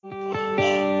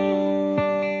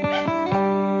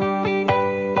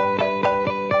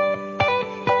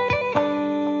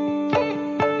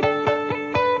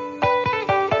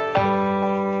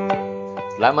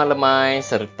Selamat lemai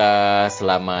serta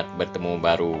selamat bertemu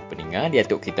baru pendengar di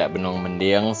atuk kita benong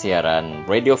mendiang siaran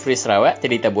Radio Free Sarawak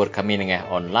jadi tabur kami dengan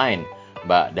online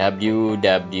ba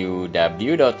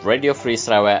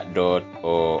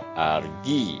www.radiofreesarawak.org.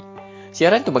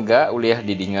 Siaran tu megak uliah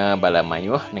didengar bala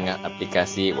mayuh dengan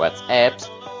aplikasi WhatsApp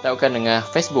ataukan dengan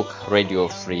Facebook Radio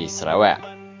Free Sarawak.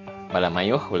 Bala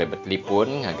mayuh boleh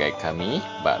bertelefon ngagai kami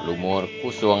ba lumur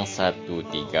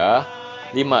 013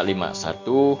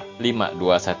 551-5219.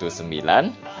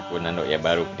 Aku nanduk ya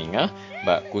baru peninggal.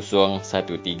 Bak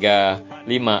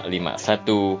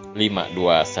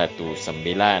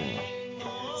 013-551-5219.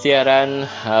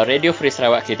 Siaran Radio Free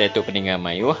Sarawak kita itu peninggal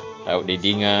mayuh. Tahu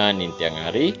didingan nintiang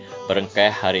hari. Berengkai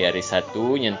hari-hari 1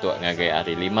 nyentuk ngagai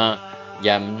hari 5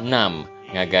 jam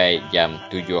 6 ngagai jam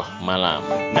 7 malam.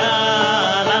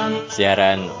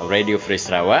 Siaran Radio Free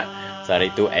Sarawak.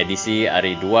 Hari itu edisi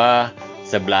hari 2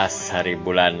 11 hari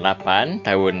bulan 8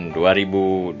 tahun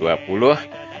 2020.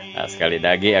 Sekali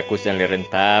lagi aku sedang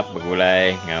rentap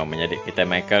bergulai ngau menyadik kita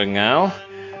Michael Ngau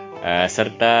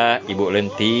serta Ibu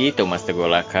Lenti Thomas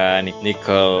Tegolaka,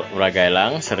 Nicole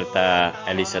Ragailang serta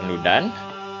Alison Ludan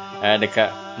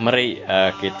dekat meri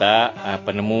kita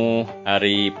penemu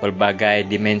hari pelbagai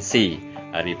dimensi,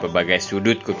 hari pelbagai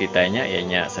sudut ku kitanya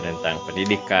ianya senentang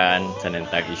pendidikan,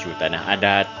 senentang isu tanah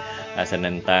adat,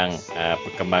 senentang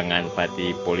perkembangan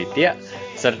parti politik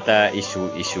serta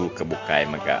isu-isu kebukai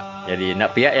megak. Jadi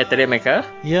nak pihak ya tadi Michael?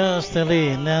 Ya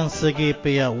Stanley, nang segi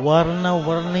pihak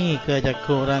warna-warni ke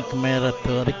jaku orang kamera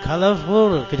tu, the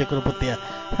colorful ke jaku putih.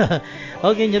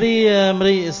 Okey, jadi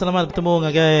mari selamat bertemu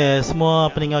ngagai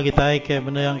semua pendengar kita ke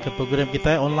benda yang ke program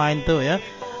kita online tu ya.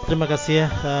 Terima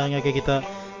kasih ngagai kita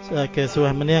ke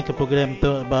suah menang ke program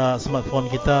tu ba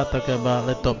smartphone kita atau ke ba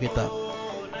laptop kita.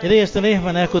 Jadi yesterday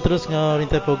mana aku terus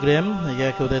ngarintai program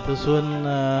ya aku dah tusun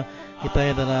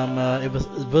kita dalam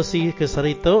versi ke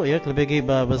sarito ya lebih lagi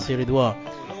versi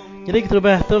 2. Jadi kita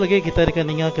lebih tu lagi kita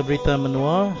akan dengar ke berita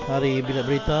menua hari bilik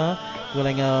berita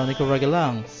dengan Nicole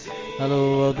Ragailang.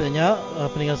 Lalu tanya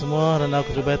pendengar semua dan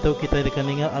aku lebih tu kita akan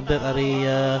dengar update hari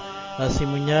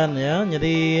Simunyan ya.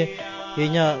 Jadi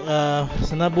ianya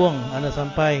senabung anda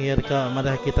sampai ya dekat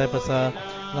madah kita pasal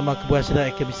nama kebuah sida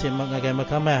ekibisi ngagai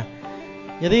mahkamah.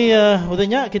 Jadi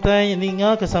udahnya kita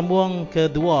dengar kesambung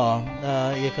kedua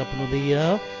ia ke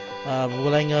penulia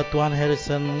mulai dengan Tuan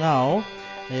Harrison Ngau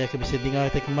ya ke bisa dengar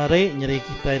kita kemarin jadi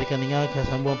kita akan dengar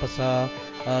kesambung pasal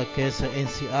kes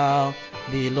NCR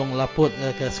di Long Laput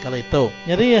ke skala itu.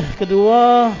 Jadi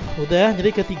kedua udah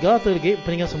jadi ketiga tu lagi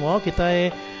pendengar semua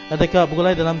kita ada ke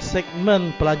bergulai dalam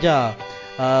segmen pelajar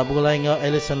bergulai dengan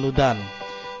Alison Ludan.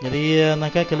 Jadi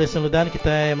nak ke Alison Ludan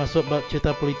kita masuk bab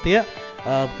cerita politik.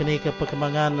 Kini ke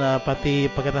perkembangan Parti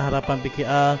Pakatan Harapan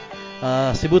PKR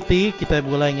Sibuti kita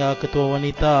bergulai dengan Ketua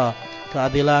Wanita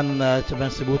Keadilan Cabang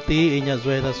Sibuti ianya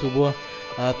Zuhairah Subuh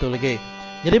tu lagi.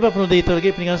 Jadi bab penudi itu lagi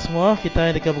pendengar semua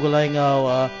kita dekat bergulai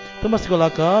dengan Thomas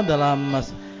Tegolaka dalam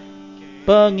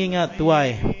pengingat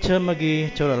tuai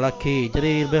cemegi cora laki.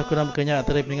 Jadi lebih kurang kenyak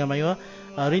dari pendengar mayu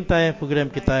rintai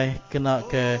program kita kena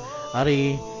ke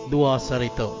hari 2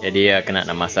 sarito. Jadi kena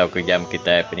nak masuk ke jam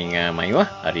kita pendengar mayu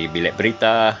hari bilik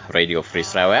berita Radio Free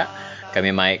Sarawak.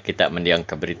 Kami mai kita mendiang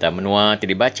ke berita menua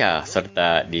dibaca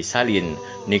serta disalin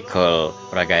Nicole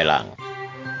Ragailang.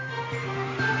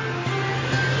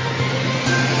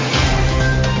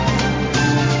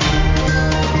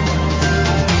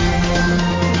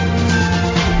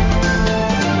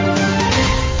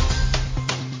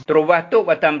 Terubah tu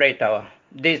batang berita.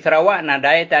 Di Sarawak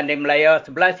nadai tanding Melaya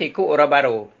 11 ikut orang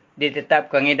baru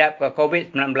ditetapkan ngidap ke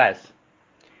COVID-19.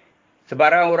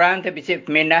 Sebarang orang terbisik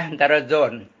pemindah antara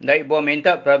zon. Dan ibu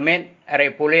minta permit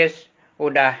dari polis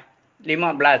udah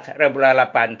 15 bulan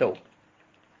 8 tu.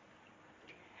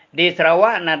 Di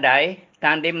Sarawak nadai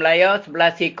tanding Melaya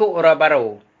 11 ikut orang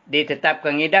baru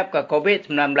ditetapkan ngidap ke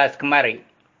COVID-19 kemari.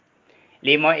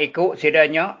 5 ikut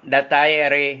sidanya datai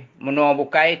dari menua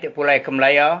bukai terpulai ke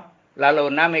Melaya.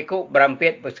 Lalu 6 ikut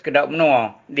berampit bersekedap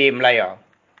menua di Melaya.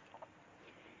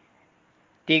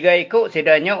 3 ikut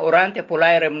sidanya orang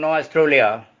terpulai dari menua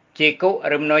Australia. Cikuk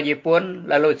dari menua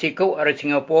Jepun, lalu cikuk dari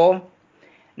Singapura.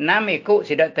 6 ikut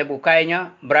sidak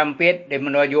terbukainya berampit di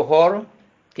menua Johor.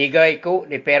 3 ikut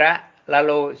di Perak,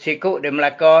 lalu sikuk di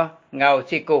Melaka, ngau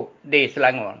sikuk di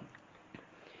Selangor.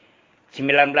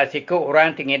 19 ikut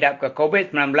orang terhidap ke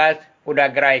COVID-19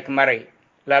 udah gerai kemari.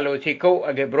 Lalu sikuk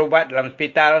agak berubat dalam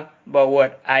hospital bawah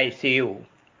ICU.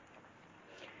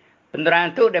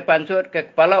 Penerangan itu dipansut ke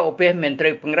Kepala Opis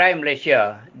Menteri Pengerai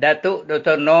Malaysia, Datuk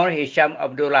Dr. Noor Hisham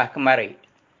Abdullah kemari.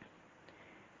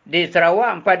 Di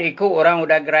Sarawak, 4 ikut orang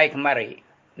udah gerai kemari.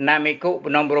 6 ikut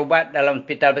belum berubat dalam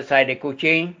hospital besar di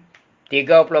Kuching.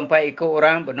 34 ekor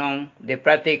orang benong di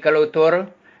Prati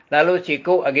Kalutur, lalu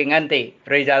cikgu agi nganti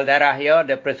Rizal darah ya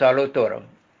di Persoal Lutur.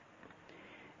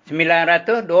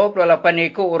 928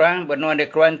 ekor orang benong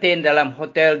di kuarantin dalam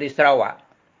hotel di Sarawak.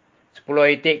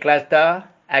 10 itik kluster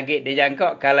agi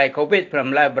dijangkau kalai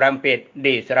COVID-19 berampit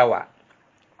di Sarawak.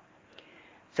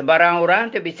 Sebarang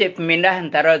orang terbisik pemindah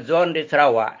antara zon di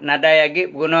Sarawak. Nadai agi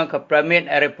berguna ke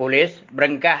permit dari polis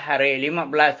berengkah hari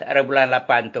 15 hari bulan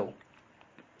 8 tu.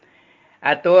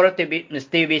 Atur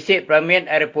mesti bisik permit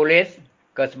dari polis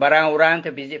ke sebarang orang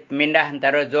terbisik pemindah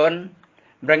antara zon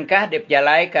berengkah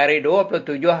diperjalai ke hari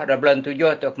 27 hari bulan 7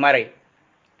 tu kemari.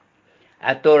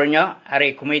 Aturnya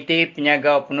hari Komiti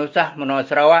Penjaga Penusah Menua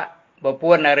Sarawak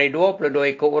berpuan hari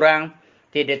 22 ekor orang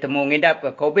tidak temu ngidap ke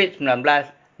COVID-19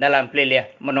 dalam pelilih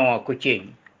menua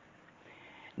Kuching.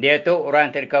 Dia tu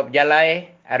orang terdekat berjalai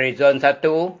hari zon 1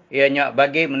 ianya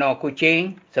bagi menua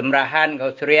Kuching, Semerahan,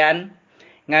 Gauserian.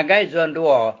 Ngagai zon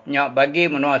 2 nyak bagi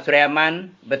menua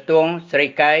Seriaman, Betung,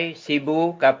 Serikai,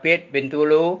 Sibu, Kapit,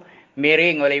 Bintulu,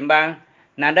 Miri, Ngolimbang.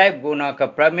 Nadai berguna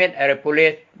ke permit dari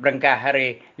polis berengkah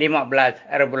hari 15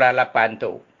 hari bulan 8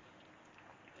 tu.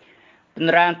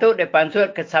 Penerang tu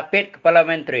dipansut ke Sapit Kepala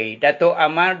Menteri, Datuk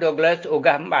Amal Douglas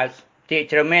Ugah Mas, di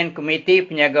Cermin Komiti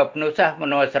Penjaga Penusah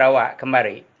Menua Sarawak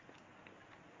kemari.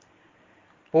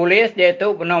 Polis dia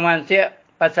tu bernama siap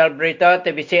pasal berita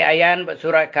terbisik ayan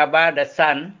bersurat khabar The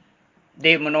Sun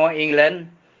di menua England,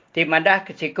 di madah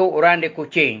kesiku orang di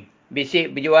Kuching,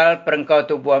 bisik berjual perengkau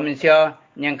tubuh manusia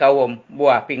yang kawum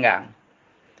buah pinggang.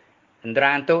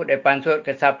 Penerang tu dipansut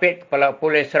ke Sapit Kepala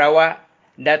Polis Sarawak,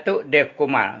 Datuk Dev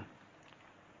Kumar.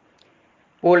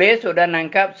 Polis sudah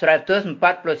nangkap 149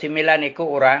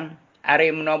 ekor orang, hari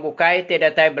menua bukai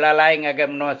tidak tai belalai ngagai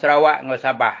menua Sarawak ngau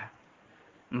Sabah.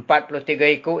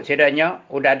 43 ekor sidanya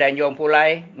udah danjung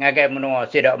pulai ngagai menua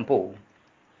Sidak Empu.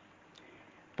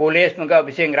 Polis mengau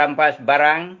bising rampas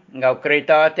barang ngau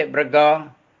kereta tip berga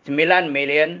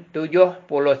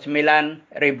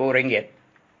RM9,079,000.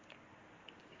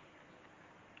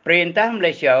 Perintah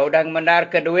Malaysia udang mendar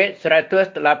ke duit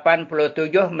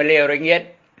RM187 milion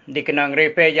dikenang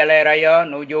repair jalan raya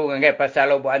nuju ngagai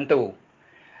pasal Lubuk Antu.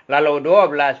 Lalu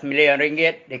RM12 milion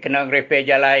dikenang repair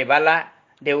jalan balak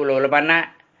di Ulu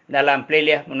Lemanak dalam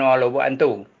pelilih menua Lubuk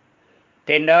Antu.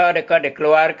 Tenda dekat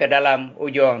dikeluar ke dalam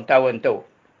ujung tahun tu.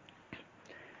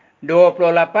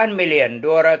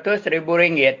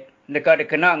 RM28,200,000 dekat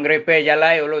dikenang repair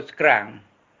jalan Ulu Sekerang.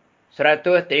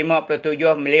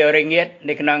 RM157 milion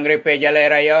dikenang repair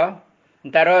jalan raya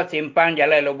antara simpang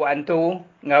jalan Lubuk Antu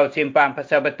ngau simpang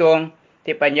Pasar Betung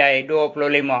di panjai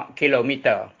 25 km.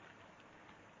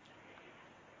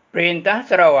 Perintah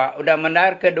Sarawak sudah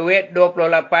mendar ke duit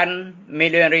RM28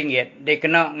 milion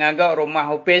dikenal ngagak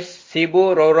rumah ofis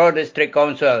Sibu Rural District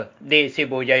Council di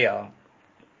Sibu Jaya.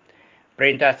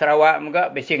 Perintah Sarawak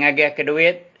juga bisi ngagak ke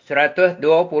duit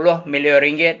RM120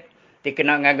 milion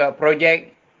dikenal ngagak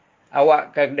projek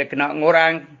awak dikenal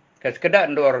ngurang ke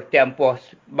sekedar ndur tiampuh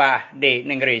bah di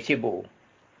negeri Sibu.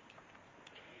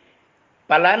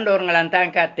 Palan dur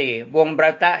ngelantang kati, Buang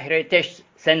Berata Heritage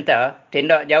Center,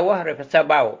 tindak jauh dari Pasar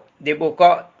Bau,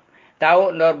 dibuka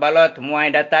tahu nur bala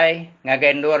temuai datai,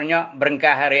 ngagai nurnya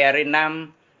berengkah hari-hari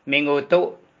 6 minggu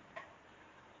tu.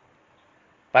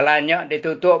 Palanya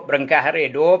ditutup berengkah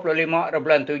hari 25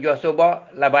 bulan 7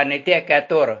 subuh, laban nitiah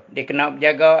katur, dikenal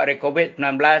berjaga hari COVID-19,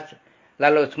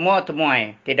 lalu semua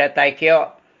temuai, tidak tai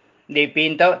kiok,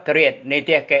 dipinta terit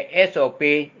nitiah ke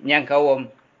SOP yang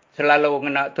kawum selalu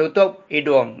kena tutup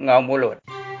hidung ngau mulut.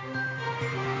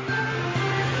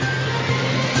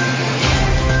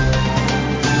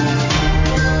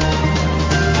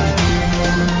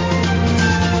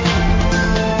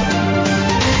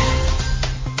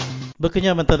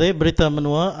 Berkenyaman tadi berita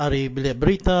menua hari bilik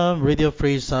berita Radio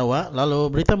Free Sarawak.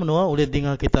 Lalu berita menua oleh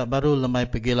dengar kita baru lemai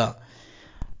pergilah.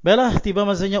 Baiklah, tiba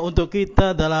masanya untuk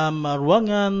kita dalam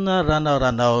ruangan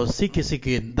randau-randau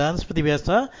sikit-sikit. Dan seperti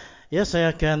biasa, ya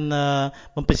saya akan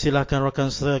mempersilahkan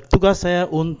rakan tugas saya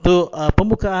untuk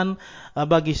pembukaan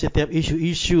bagi setiap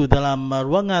isu-isu dalam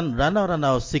ruangan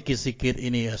randau-randau sikit-sikit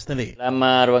ini, Stanley. Dalam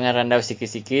ruangan randau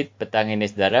sikit-sikit petang ini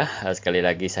saudara, sekali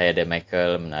lagi saya dan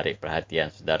Michael menarik perhatian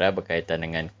saudara berkaitan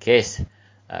dengan kes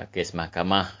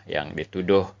mahkamah yang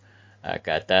dituduh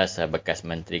ke atas bekas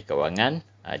Menteri Kewangan,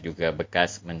 juga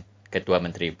bekas Ketua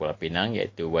Menteri Pulau Pinang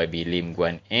iaitu YB Lim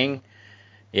Guan Eng,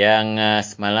 yang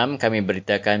semalam kami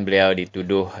beritakan beliau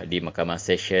dituduh di Mahkamah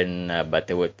Session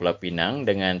Butterworth Pulau Pinang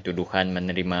dengan tuduhan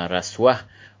menerima rasuah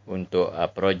untuk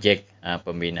projek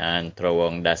pembinaan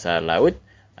terowong dasar laut.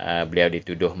 Beliau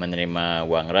dituduh menerima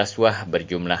wang rasuah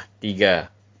berjumlah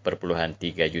 3.3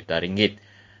 juta ringgit.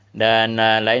 Dan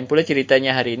lain pula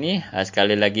ceritanya hari ini,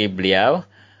 sekali lagi beliau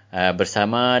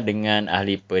bersama dengan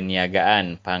ahli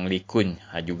perniagaan Pang Likun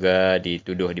juga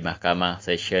dituduh di Mahkamah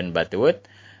Session Butterworth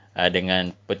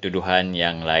dengan pertuduhan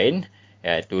yang lain,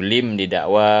 iaitu Lim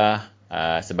didakwa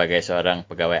sebagai seorang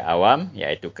pegawai awam,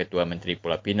 iaitu Ketua Menteri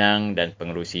Pulau Pinang dan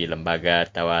pengerusi Lembaga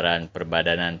Tawaran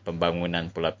Perbadanan Pembangunan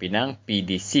Pulau Pinang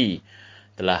PDC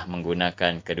telah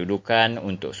menggunakan kedudukan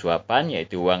untuk suapan,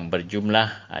 iaitu wang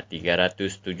berjumlah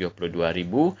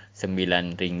RM372,009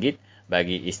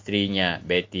 bagi isterinya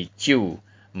Betty Chew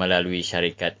melalui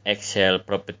syarikat Excel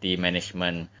Property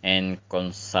Management and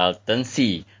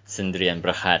Consultancy Sendirian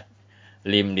Berhad.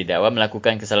 Lim didakwa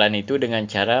melakukan kesalahan itu dengan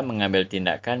cara mengambil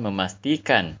tindakan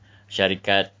memastikan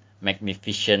syarikat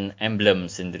Magnificent Emblem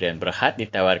Sendirian Berhad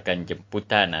ditawarkan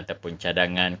jemputan ataupun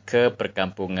cadangan ke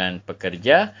perkampungan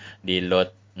pekerja di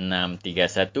lot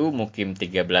 631 Mukim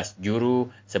 13 Juru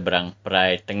seberang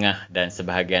Perai Tengah dan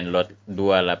sebahagian lot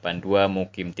 282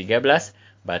 Mukim 13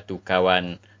 Batu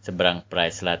Kawan seberang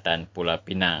Perai Selatan Pulau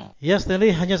Pinang. Ya,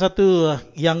 Stanley, hanya satu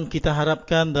yang kita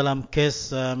harapkan dalam kes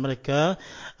mereka.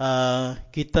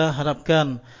 Kita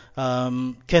harapkan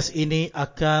kes ini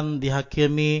akan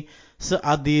dihakimi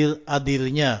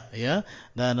seadil-adilnya, ya,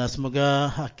 dan semoga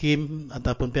hakim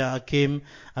ataupun pihak hakim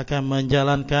akan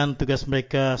menjalankan tugas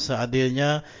mereka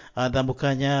seadilnya dan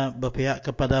bukannya berpihak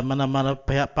kepada mana-mana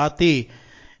pihak parti,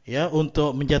 ya,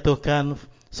 untuk menjatuhkan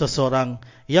seseorang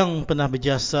yang pernah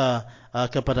berjasa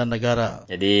kepada negara.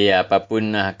 Jadi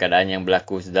apapun keadaan yang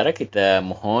berlaku, saudara, kita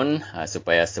mohon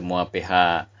supaya semua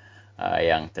pihak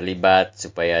yang terlibat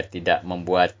supaya tidak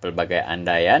membuat pelbagai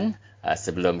andaian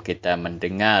sebelum kita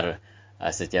mendengar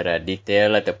secara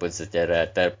detail ataupun secara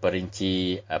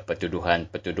terperinci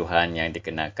pertuduhan-pertuduhan yang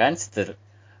dikenakan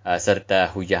serta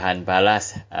hujahan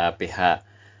balas pihak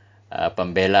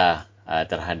pembela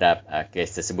terhadap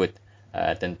kes tersebut.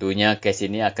 Tentunya kes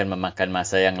ini akan memakan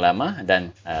masa yang lama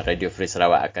dan Radio Free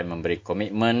Sarawak akan memberi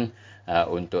komitmen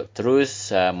untuk terus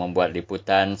membuat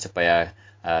liputan supaya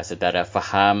saudara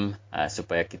faham,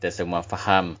 supaya kita semua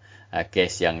faham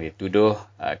kes yang dituduh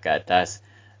ke atas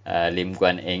Lim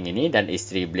Guan Eng ini dan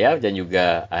isteri beliau dan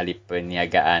juga ahli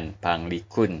perniagaan Pang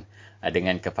Likun.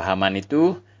 Dengan kefahaman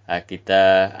itu,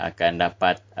 kita akan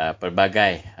dapat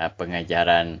pelbagai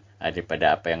pengajaran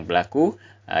daripada apa yang berlaku.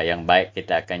 Yang baik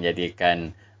kita akan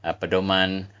jadikan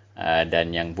pedoman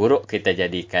dan yang buruk kita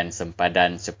jadikan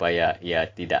sempadan supaya ia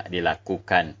tidak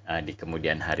dilakukan di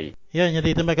kemudian hari. Ya,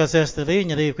 jadi terima kasih Asteri.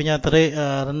 Jadi punya tarik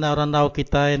randau-randau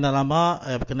kita yang lama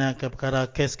berkenaan ke perkara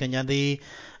kes kenyadi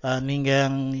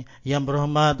ninggang yang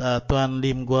berhormat Tuan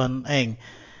Lim Guan Eng.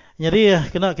 Jadi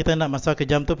kena kita nak masuk ke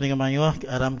jam tu dengan mayuh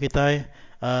aram kita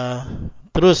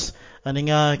terus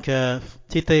ninga ke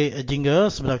cerita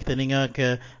jingle sebelum kita ninga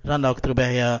ke randau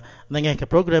keterbahaya ninga ke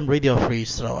program Radio Free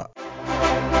Sarawak.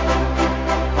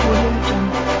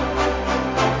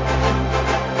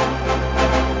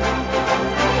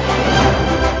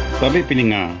 Tapi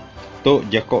peninga, tok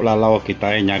jakok lalau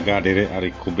kita nyaga dari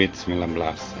hari COVID-19.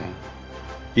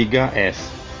 3S,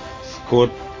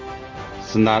 skut,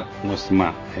 senat,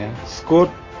 musma. Skut,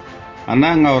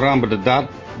 anak orang berdedat,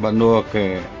 banua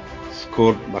ke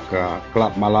skut, baka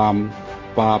klub malam,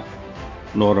 pub,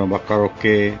 norang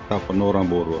karaoke, ataupun orang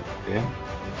buruk.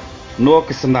 Nua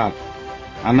ke senat,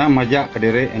 anak majak ke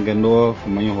diri enggan nua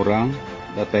kemanyu orang,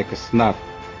 datai ke senat,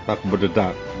 tak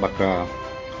berdedat, baka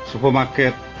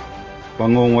supermarket,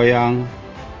 bangun wayang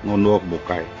ngondok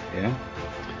bukai,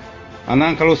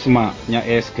 Anang kalau semak nya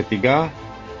es ketiga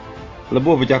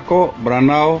lebuh berjakok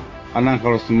beranau anang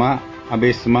kalau semak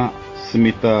habis semak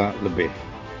semita lebih.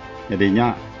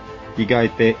 Jadinya 3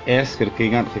 IT es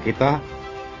keringat ke kita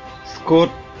skut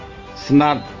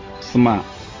senat semak.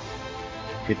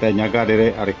 Kita nyaga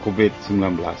dari hari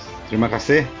COVID-19. Terima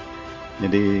kasih.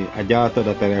 Jadi aja atau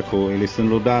datang aku Elison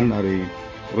Ludan dari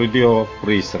Radio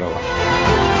Free Sarawak.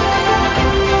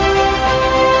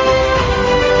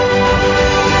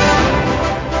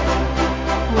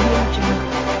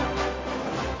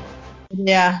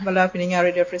 Ya, bala peningat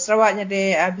Radio Free Sarawak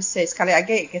jadi bisa sekali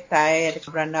lagi kita ada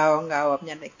berandau ngau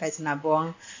penyadek kita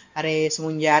senabung hari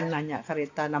semunjan nanya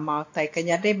kereta nama tai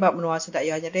kenyade bab menua sedak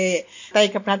ya jadi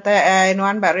tai ke penata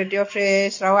nuan bab Radio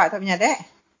Free Sarawak tak penyadek.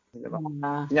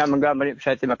 Ya menggambar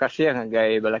saya terima kasih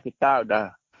ngagai bala kita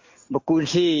udah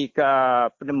berkongsi ke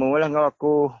penemu lah ngau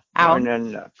aku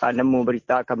dan penemu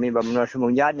berita kami bab menua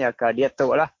semunjan ya ke dia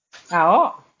tu lah.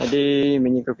 Jadi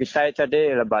menyingkuk kita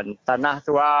tadi leban tanah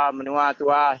tua menua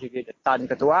tua sikit tan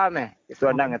ketua meh itu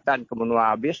ada ngetan ke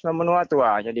menua habis menua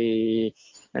tua jadi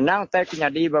nang tai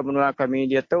kenyadi ba menua kami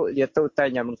dia tu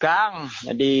tanya mengkang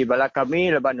jadi bala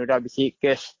kami leban udah bisi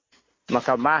kes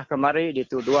mahkamah kemari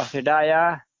dituduh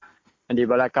sedaya. Di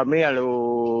bala kami lalu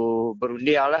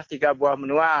berundiang lah 3 buah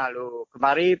menua lalu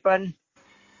kemari pun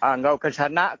ngau ke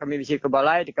sana kami bisi ke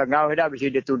balai di ngau dah bisi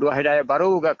dituduh hidayah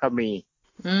baru ke kami.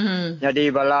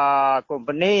 Jadi bala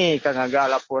company kan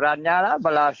ngaga laporannya lah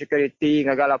bala security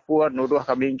ngaga lapor nuduh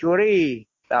kami curi.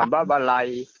 Tambah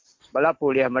balai bala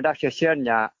polis madak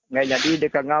sessionnya ngai jadi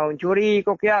dekat ngau curi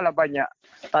kok ya lah banyak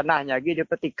tanahnya lagi dia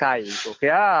petikai kok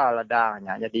ya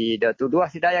ladangnya. Jadi dia tuduh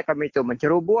sidaya kami tu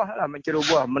menceroboh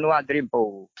menua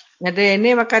Drimpo. Jadi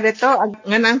ini maka dia tu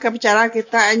ngenang ke bicara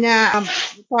kita hanya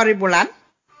hari bulan.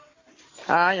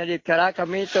 Jadi cara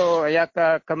kami tu ya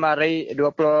kemari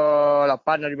 28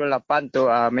 tu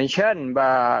mention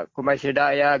ba kumai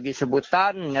sidaya gi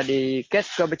sebutan jadi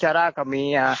kes ke bicara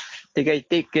kami 3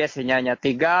 itik kesnya 3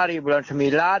 hari bulan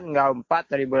 9 ngau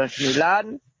 4 hari bulan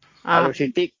 9. Lalu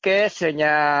sitik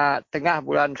kesnya tengah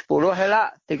bulan 10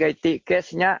 lah 3 itik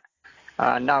kesnya.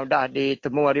 Nah dah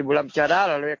ditemu hari bulan bicara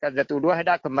lalu akan tuduh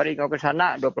dah kemari ngau ke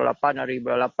sana 28 hari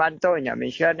bulan 8 tu nya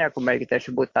mentionnya kumai kita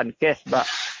sebutan kes ba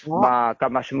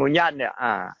Mahkamah Semunyan ya.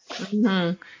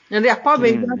 Jadi apa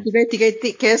beza 3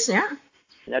 itik kesnya?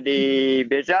 Jadi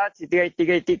beza 3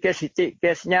 itik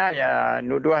kesnya ya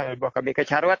nuduh buah kami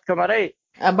kecaruat kemari.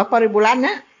 Berapa hari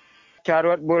bulannya?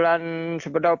 Caruat bulan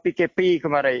sebedau PKP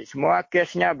kemari. Semua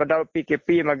kesnya bedau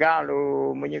PKP magang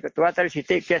lu munyi ketua tadi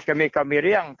sitik kes kami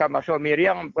Miriang, masuk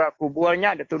Miriang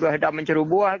kubuarnya dituduh dah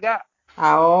menceroboh agak.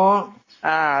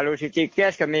 Lu sitik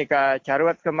kes kami ke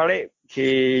caruat kemari.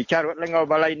 Si caruat lengau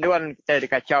balai induan kita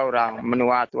dikacau orang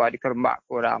menua tua di kerembak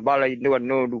orang balai induan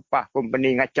nu dupah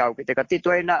company ngacau kita kata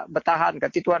tu nak bertahan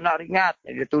kata tu nak ringat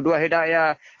jadi tuduh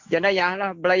hidayah jenayah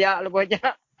lah belayak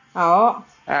lebihnya.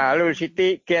 Lalu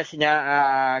siti kesnya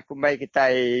kumbai kita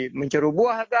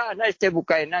menceroboh agak nak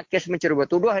bukai nak kes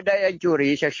menceroboh tuduh ada yang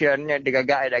curi sessionnya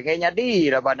digagak ada ngenya di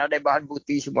laban ada bahan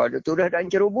bukti semua tuduh ada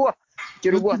ceroboh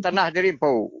tanah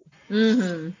Drimpo.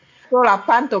 So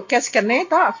 8 tu kes kene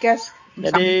tu kes.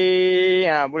 Jadi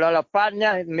bulan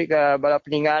 8-nya mika bala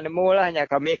peningan mulahnya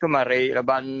kami kemari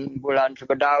laban bulan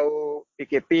sebedau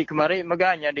PKP kemari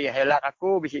meganya di helat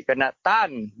aku bisi kena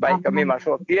tan baik kami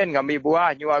masukin kami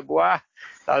buah jual buah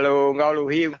lalu ngau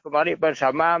luhi kemari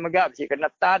bersama mega bisi kena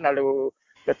tan lalu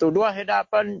ketuduh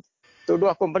hadapan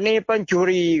tuduh company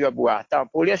pencuri ke buah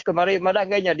tak polis kemari madah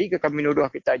ganya di ke kami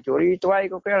nuduh kita curi tuai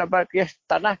ko ke laban kes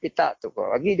tanah kita tu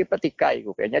lagi dipetikai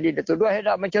ko jadi dituduh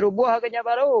hendak menceroboh agaknya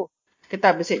baru.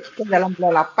 Kita bisa cek dalam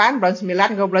bulan 8, bulan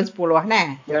 9 ke bulan 10 nah.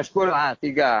 Bulan 10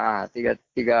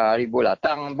 tiga ribu lah.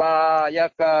 Tang ba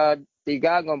ya ke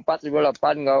 3 ngau 4 ribu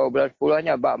 8 ngau bulan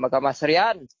 10-nya ba Mahkamah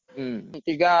Serian. 3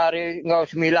 hari ngau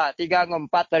 9, 3 ngau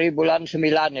 4 hari bulan 9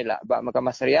 ni lah ba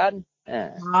Mahkamah Serian.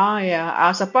 Ya.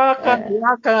 Siapa ke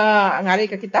dia ke ngari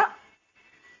ke kita?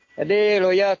 Jadi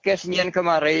lawyer kes nyen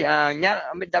kemari nya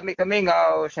amit kami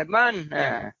ngau seman.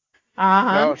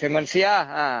 Ngau seman sia.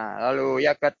 Lalu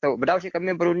ya kata bedau sih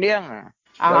kami berunding.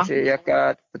 Masih ya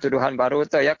ke petuduhan baru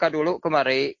tu ya ke dulu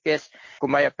kemari kes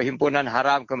kumaya perhimpunan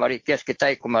haram kemari kes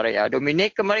kita kemari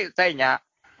Dominik kemari tanya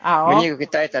bunyi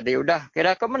kita tadi udah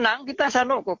kira kemenang kita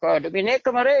sanu ke Dominik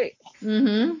kemari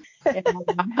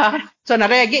so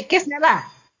nada lagi kesnya lah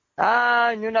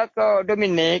nyuna ke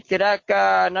Dominik kira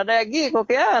ke nada lagi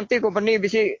kok ya nanti company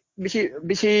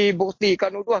bisi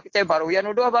buktikan udah kita baru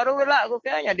lah kok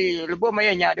ya jadi lebu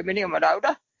mayanya Dominik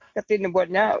udah ketin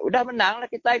buatnya udah menang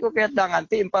lah kita ikut kita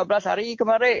nanti 14 hari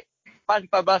kemarin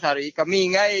 14 hari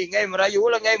kami ngai merayu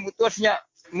lah ngai mutusnya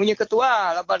munyi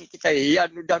ketua laban kita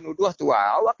ya udah nuduh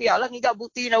tua awak ya lah ngiga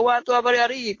bukti nawa tua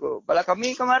hari ko bala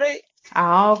kami kemarin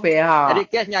jadi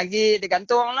kes nyagi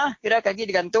digantung lah kira kaki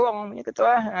digantung munyi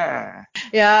ketua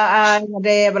ya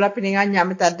ada bala piningannya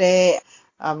minta de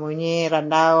munyi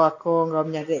randau aku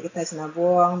ngom nyadi kita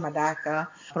senabung madah ke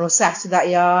penusah sudah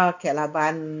ya ke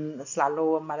laban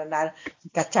selalu madana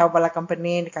kacau bala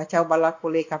company kacau bala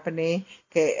kuli company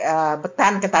ke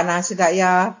betan ke tanah sudah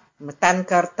ya metan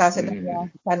kertas sedaya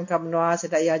betan ke menua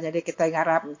sedaya jadi kita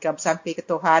ngarap ke sampai ke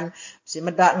Tuhan si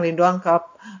medak ngelindung ke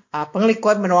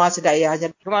penglikuan menua sedaya jadi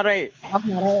kemarin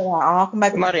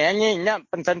ini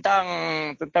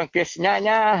tentang kesnya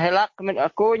nya helak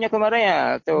aku nya kemarin ya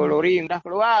tu lori dah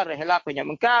keluar helak punya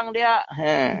mengkang dia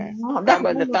dah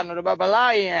betan udah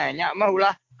balai nya mah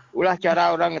ulah cara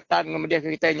orang ngetan kemudian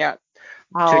kita nya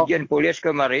sejen polis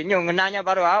kemarin nya ngenanya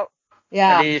baru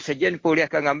jadi sejen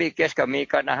polis kan ngambil kes kami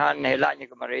kanahan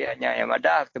helaknya kemarin nya yang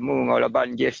ada temu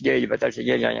ngolaban JSJ batal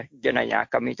sejennya jenanya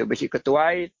kami tu besi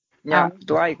ketuai nya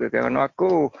ketuai ke kan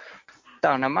aku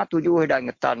datang nama 7 dah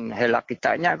ngetan helak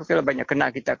kitanya aku kira banyak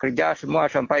kena kita kerja semua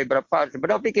sampai berapa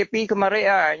sebelum PKP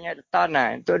kemarin nya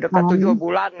tanah itu dekat 7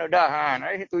 bulan udah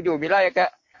nah 7 bila ya Kak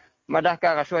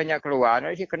madahkah rasuahnya keluar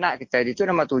sih kena kita itu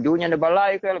nama 7-nya di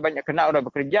balai kalau banyak kena udah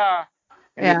bekerja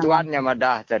ini tuannya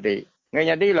madah tadi nggak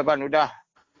jadi leban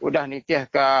udah nitih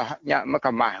ke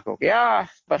mahkamah kok ya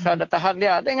pasal ada tahan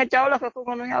dia ada ngecau lah aku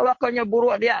ngononya awaknya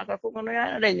buruk dia aku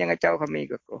ngononya ada yang ngecau kami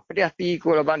kok dia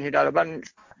tiku leban hidah leban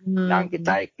nang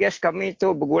kita kes kami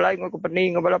tu bergulai ngku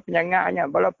pening bala penyanganya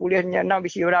bala pulihnya nang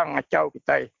bisi orang ngecau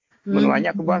kita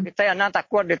menuanya ke bawah kita ya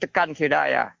takut ditekan sida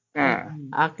ya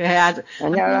Okey.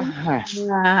 hanyalah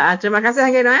Terima kasih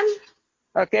Haji Noan.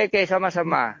 okey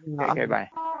sama-sama okey bye.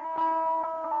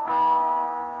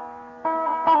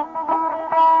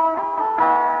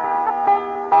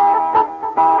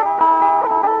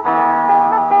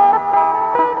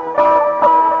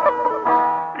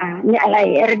 Ni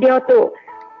alai radio tu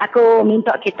aku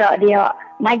minta kita dia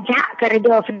majak ke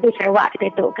radio Free Sarawak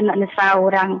kita tu kena nesa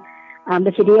orang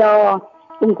bersedia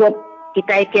untuk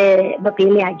kita ke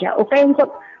berpilih aja. Ukai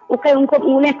untuk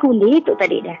mulai kundi itu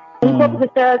tadi dah.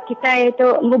 Untuk kita itu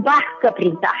ngubah ke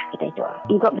perintah kita itu.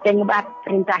 Untuk kita ngubah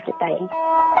perintah kita ini.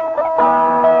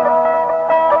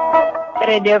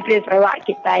 Radio Free Sarawak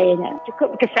kita ini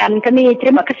cukup kesan kami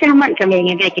terima kasih amat kami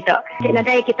dengan kita.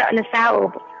 Nadai kita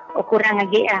nesau kurang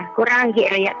lagi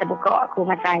rakyat terbuka aku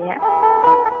masa saya.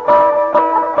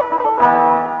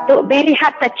 Tu very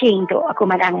heart touching tu aku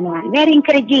madangan very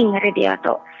encouraging radio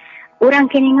tu.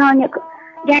 Orang keninganya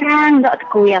jarang dok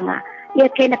aku yang ia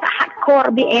kena tak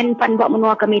hardcore BN pan buat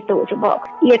menua kami tu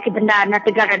sebab ia ke benda na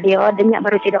tegar radio denyak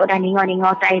baru tidak udah ningo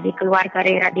saya di keluar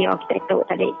dari radio kita tu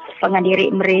tadi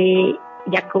pengadiri meri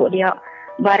jaku dia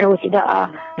baru tidak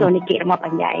tu nikir mau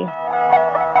panjai.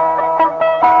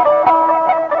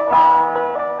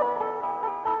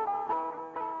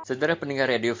 Saudara pendengar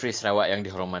Radio Free Sarawak yang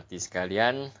dihormati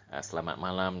sekalian, selamat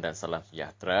malam dan salam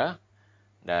sejahtera.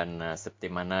 Dan seperti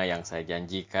mana yang saya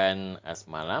janjikan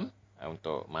semalam,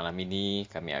 untuk malam ini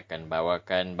kami akan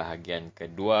bawakan bahagian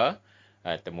kedua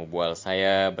temu bual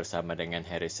saya bersama dengan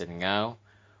Harrison Ngau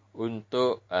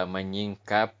untuk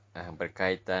menyingkap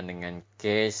berkaitan dengan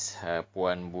kes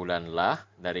Puan Bulan Lah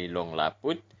dari Long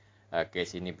Laput.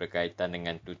 Kes ini berkaitan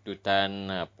dengan tuntutan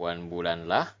Puan Bulan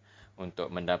Lah untuk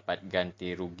mendapat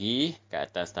ganti rugi ke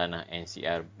atas tanah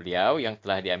NCR beliau yang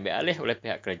telah diambil alih oleh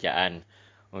pihak kerajaan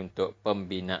untuk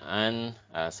pembinaan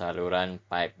saluran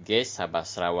pipe gas Sabah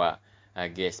Sarawak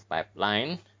Gas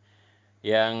Pipeline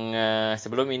yang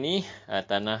sebelum ini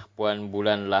tanah Puan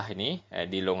Bulan Lah ini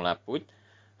di Long Laput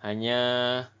hanya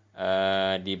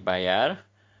dibayar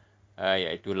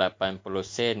iaitu 80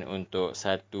 sen untuk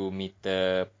 1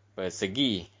 meter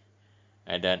persegi.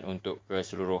 Dan untuk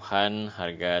keseluruhan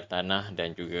harga tanah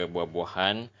dan juga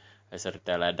buah-buahan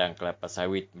serta ladang kelapa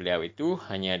sawit beliau itu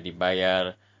hanya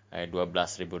dibayar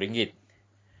RM12,000.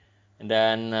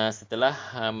 Dan setelah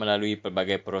melalui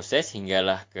pelbagai proses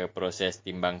hinggalah ke proses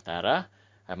timbang tara,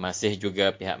 masih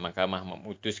juga pihak mahkamah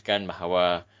memutuskan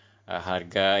bahawa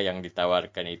harga yang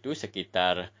ditawarkan itu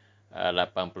sekitar 80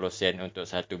 sen untuk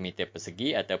 1 meter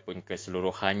persegi ataupun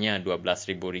keseluruhannya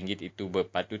RM12,000 itu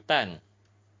berpatutan.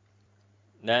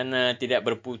 Dan tidak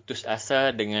berputus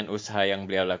asa dengan usaha yang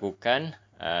beliau lakukan,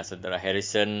 Saudara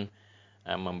Harrison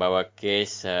membawa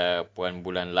kes Puan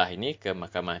Bulan Lah ini ke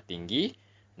Mahkamah Tinggi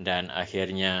dan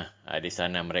akhirnya di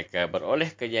sana mereka beroleh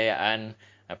kejayaan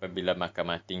apabila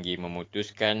Mahkamah Tinggi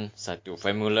memutuskan satu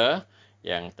formula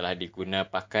yang telah diguna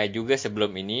pakai juga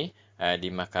sebelum ini di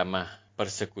Mahkamah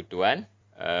Persekutuan.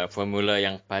 Formula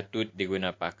yang patut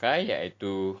diguna pakai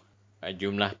iaitu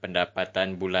jumlah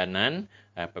pendapatan bulanan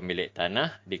pemilik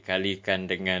tanah dikalikan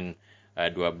dengan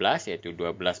 12 iaitu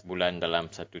 12 bulan dalam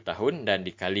 1 tahun dan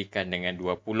dikalikan dengan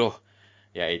 20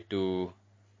 iaitu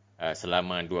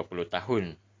selama 20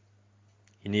 tahun.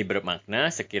 Ini bermakna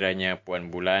sekiranya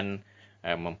Puan Bulan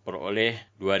memperoleh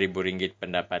RM2,000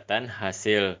 pendapatan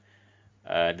hasil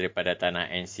daripada tanah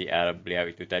NCR beliau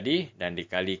itu tadi dan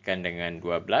dikalikan dengan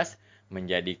 12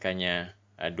 menjadikannya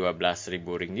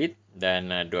RM12,000 dan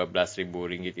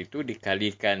RM12,000 itu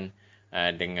dikalikan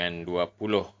dengan 20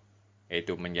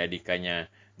 iaitu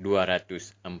menjadikannya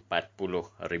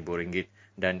RM240,000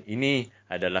 dan ini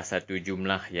adalah satu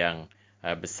jumlah yang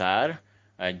besar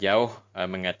jauh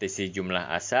mengatasi jumlah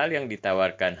asal yang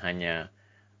ditawarkan hanya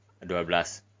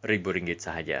RM12,000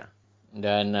 sahaja.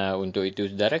 Dan untuk itu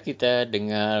saudara kita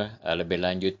dengar lebih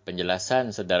lanjut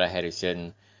penjelasan saudara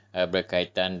Harrison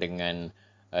berkaitan dengan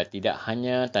tidak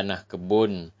hanya tanah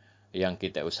kebun yang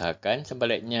kita usahakan,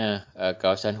 sebaliknya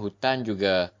kawasan hutan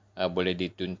juga boleh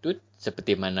dituntut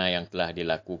seperti mana yang telah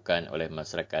dilakukan oleh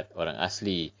masyarakat orang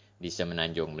asli di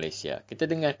Semenanjung, Malaysia. Kita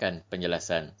dengarkan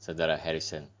penjelasan Saudara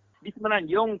Harrison. Di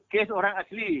Semenanjung, kes orang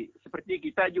asli seperti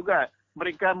kita juga.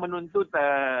 Mereka menuntut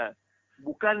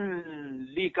bukan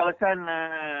di kawasan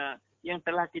yang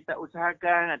telah kita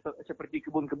usahakan atau seperti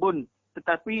kebun-kebun,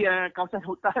 tetapi kawasan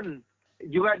hutan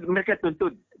juga mereka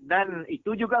tuntut. Dan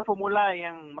itu juga formula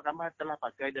yang mahkamah telah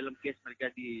pakai dalam kes mereka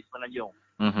di Semenanjung.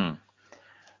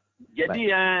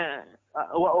 Jadi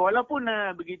walaupun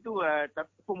begitu,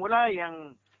 formula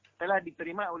yang telah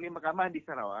diterima oleh mahkamah di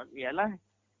Sarawak ialah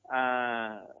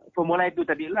formula itu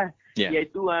tadilah,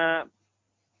 iaitu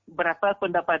berapa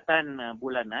pendapatan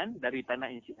bulanan dari tanah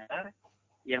NCR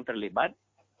yang terlibat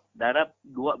darab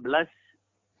 12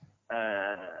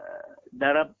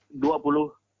 darab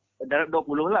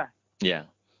 20 lah. Ya.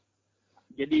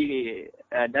 Jadi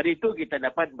dari itu kita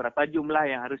dapat berapa jumlah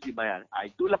yang harus dibayar.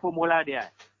 Itulah formula dia.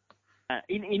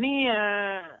 Ini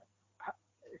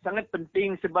sangat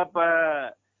penting sebab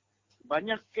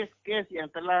banyak kes-kes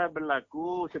yang telah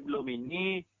berlaku sebelum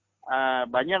ini,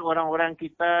 banyak orang-orang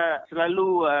kita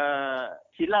selalu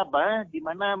silap di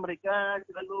mana mereka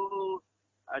selalu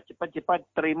cepat-cepat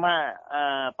terima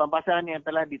pembahasan yang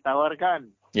telah ditawarkan.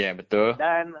 Ya, betul.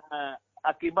 Dan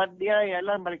akibat dia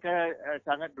ialah mereka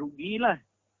sangat rugilah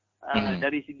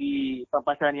dari segi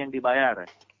pembahasan yang dibayar.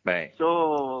 Baik. So,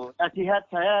 nasihat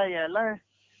saya ialah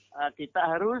kita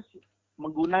harus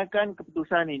menggunakan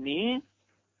keputusan ini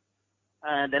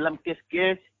dalam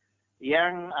kes-kes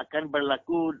yang akan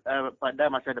berlaku pada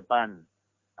masa depan.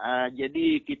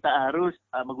 Jadi kita harus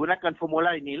menggunakan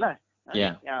formula inilah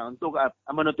untuk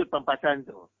menuntut pembahasan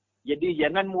itu. Jadi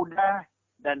jangan mudah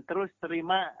dan terus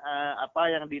terima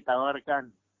apa yang ditawarkan.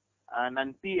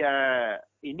 Nanti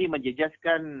ini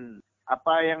menjejaskan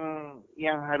apa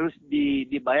yang harus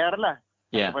dibayarlah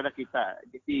kepada kita.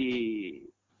 Jadi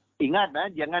ingat,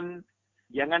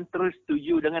 jangan terus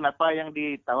setuju dengan apa yang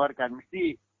ditawarkan.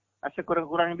 Mesti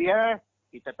sekurang-kurang dia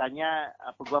kita tanya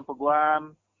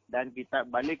peguam-peguam dan kita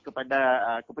balik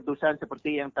kepada keputusan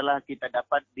seperti yang telah kita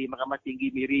dapat di Mahkamah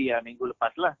Tinggi Miri minggu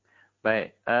lepas lah.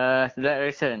 Baik, Saudara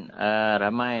Harrison,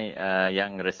 ramai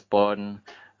yang respon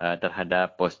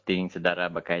terhadap posting saudara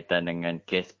berkaitan dengan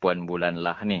kes Puan Bulan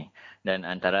Lah ni. Dan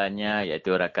antaranya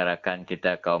iaitu rakan-rakan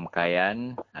kita kaum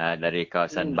Kayan dari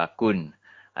kawasan Bakun.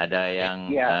 Ada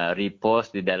yang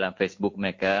repost di dalam Facebook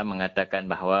mereka mengatakan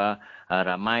bahawa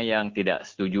ramai yang tidak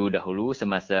setuju dahulu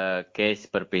semasa kes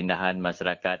perpindahan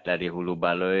masyarakat dari Hulu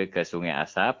Baloi ke Sungai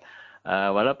Asap.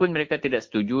 Walaupun mereka tidak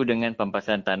setuju dengan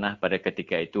pempasan tanah pada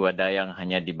ketika itu, ada yang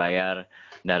hanya dibayar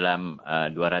dalam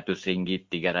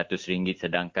RM200, RM300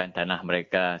 sedangkan tanah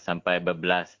mereka sampai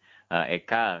berbelas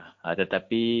ekar.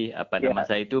 Tetapi pada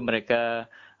masa itu mereka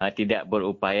tidak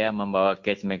berupaya membawa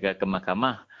kes mereka ke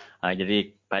mahkamah.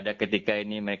 Jadi pada ketika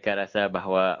ini mereka rasa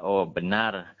bahawa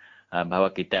benar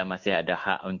bahawa kita masih ada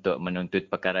hak untuk menuntut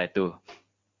perkara itu.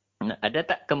 Ada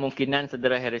tak kemungkinan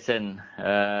Saudara Harrison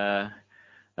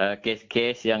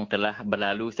kes-kes yang telah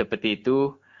berlalu seperti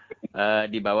itu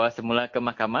dibawa semula ke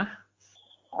mahkamah?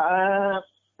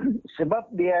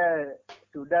 Sebab dia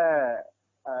sudah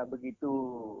begitu,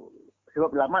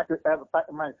 sebab lama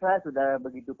masa sudah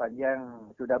begitu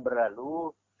panjang sudah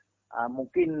berlalu,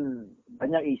 mungkin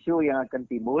banyak isu yang akan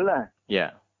timbul lah.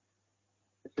 Ya.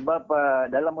 Sebab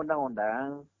dalam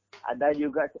undang-undang ada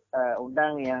juga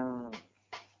undang yang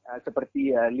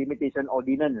seperti Limitation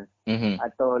Ordinance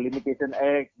atau Limitation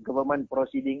Act, Government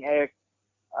Proceeding Act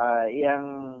yang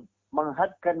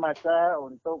menghadkan masa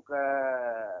untuk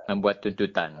membuat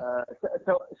tuntutan.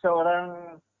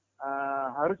 Seorang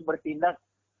harus bertindak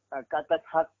ke atas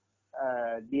hak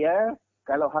dia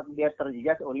kalau hak dia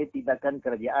terjejas oleh tindakan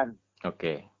kerajaan.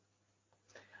 Okey.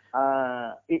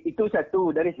 Itu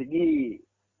satu dari segi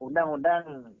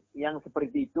undang-undang yang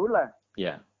seperti itulah.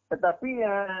 Ya. Tetapi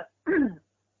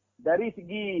dari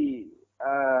segi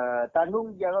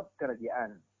tanggungjawab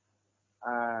kerajaan,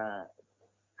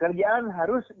 kerajaan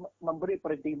harus memberi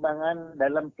pertimbangan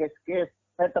dalam kes-kes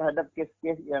terhadap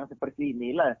kes-kes yang seperti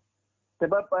inilah.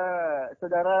 Sebab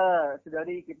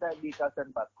saudara-saudari kita di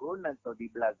kawasan Bakun atau di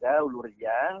Belaga, Ulu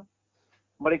Rejang,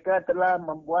 mereka telah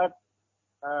membuat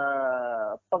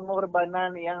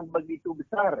pengorbanan yang begitu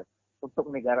besar untuk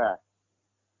negara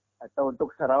atau untuk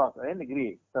Sarawak,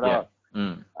 negeri Sarawak.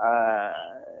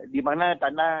 Di mana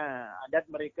tanah adat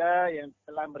mereka yang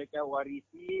telah mereka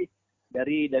warisi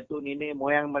dari datuk nenek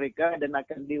moyang mereka dan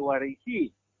akan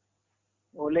diwarisi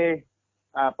oleh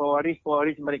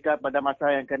pewaris-pewaris mereka pada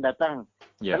masa yang akan datang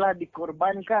telah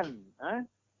dikorbankan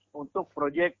untuk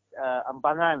projek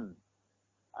ampangan.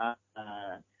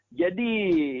 Jadi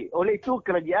oleh itu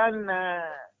kerajaan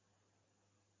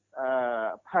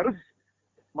harus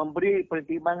memberi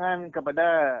pertimbangan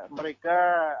kepada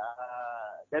mereka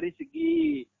dari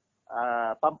segi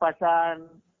pampasan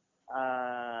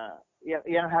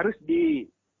yang harus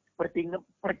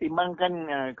dipertimbangkan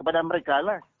kepada mereka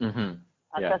lah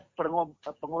atas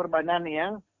pengorbanan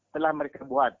yang telah mereka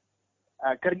buat.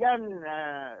 Kerjaan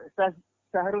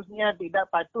seharusnya tidak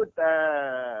patut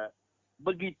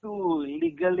begitu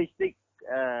legalistik,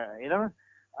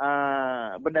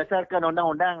 berdasarkan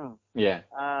undang-undang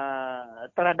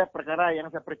terhadap perkara yang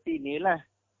seperti inilah.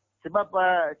 Sebab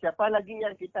siapa lagi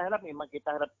yang kita harap? Memang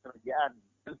kita harap kerjaan.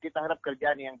 Kita harap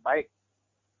kerjaan yang baik,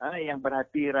 yang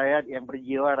berhati rakyat, yang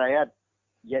berjiwa rakyat.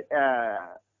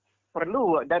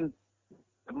 Perlu dan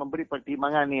memberi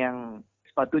pertimbangan yang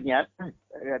sepatutnya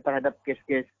terhadap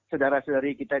kes-kes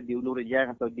saudara-saudari kita di Ulu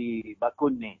Rejang atau di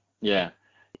Bakun ni.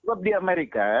 Sebab di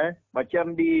Amerika,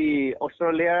 macam di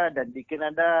Australia dan di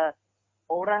Kanada,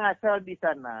 orang asal di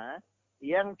sana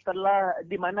yang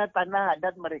di mana tanah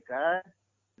adat mereka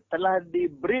telah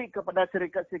diberi kepada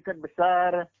syarikat-syarikat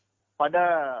besar pada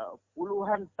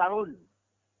puluhan tahun.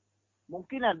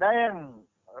 Mungkin ada yang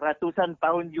ratusan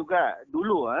tahun juga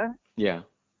dulu.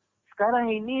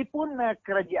 Sekarang ini pun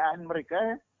kerajaan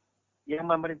mereka yang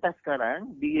memerintah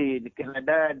sekarang di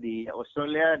Kanada, di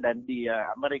Australia dan di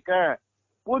Amerika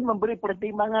pun memberi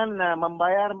pertimbangan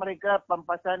membayar mereka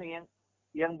pampasan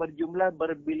yang berjumlah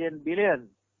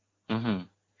berbilion-bilion.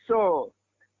 So,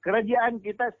 kerajaan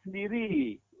kita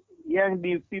sendiri yang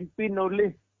dipimpin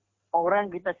oleh orang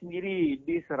kita sendiri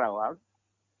di Sarawak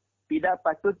tidak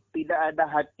ada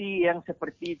hati yang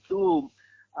seperti itu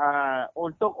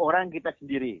untuk orang kita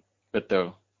sendiri.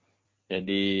 Betul.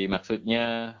 Jadi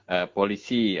maksudnya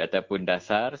polisi ataupun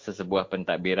dasar sesebuah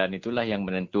pentadbiran itulah yang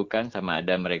menentukan sama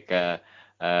ada mereka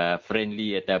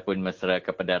friendly ataupun mesra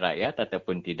kepada rakyat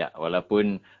ataupun tidak.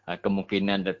 Walaupun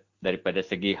kemungkinan daripada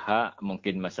segi hak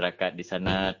mungkin masyarakat di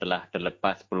sana telah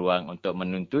terlepas peluang untuk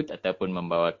menuntut ataupun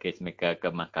membawa kes mereka ke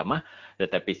mahkamah,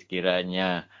 tetapi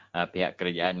sekiranya pihak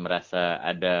kerajaan merasa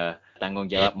ada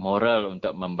tanggungjawab moral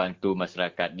untuk membantu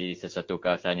masyarakat di sesuatu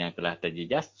kawasan yang telah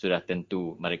terjejas, sudah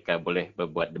tentu mereka boleh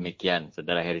berbuat demikian,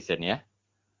 Saudara Harrison, ya?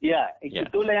 Ya,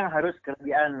 itulah yang harus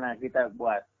kerajaan kita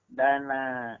buat. Dan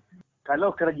kalau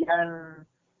kerajaan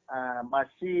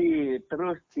masih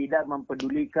terus tidak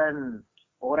mempedulikan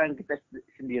orang kita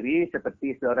sendiri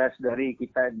seperti saudara-saudari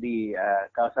kita di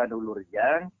kawasan Ulu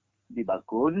Rejang, di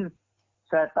Bakun,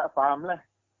 saya tak fahamlah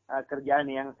kerjaan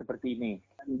yang seperti ini.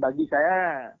 Bagi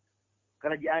saya,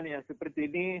 kerajaan yang seperti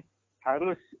ini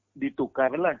harus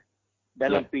ditukarlah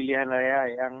dalam pilihan raya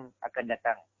yang akan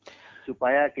datang.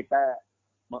 Supaya kita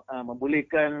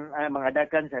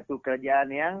mengadakan satu kerajaan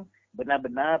yang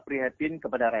benar-benar prihatin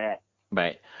kepada rakyat.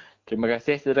 Baik. Terima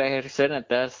kasih Saudara Harrison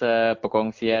atas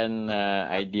perkongsian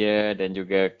idea dan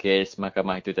juga kes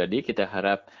mahkamah itu tadi. Kita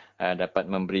harap dapat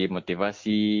memberi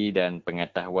motivasi dan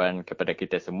pengetahuan kepada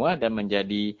kita semua dan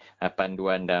menjadi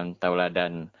panduan dan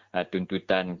tauladan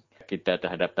tuntutan kita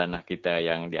terhadap tanah kita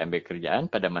yang diambil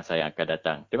kerajaan pada masa yang akan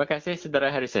datang. Terima kasih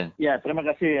Saudara Harrison. Ya, terima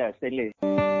kasih Stanley.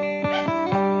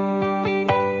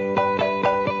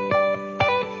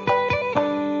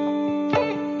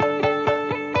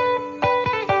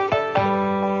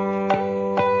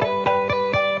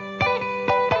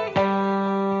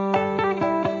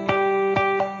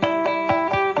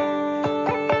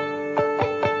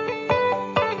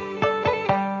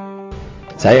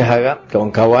 Saya harap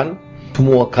kawan-kawan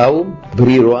semua kaum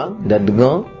beri ruang dan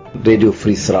dengar Radio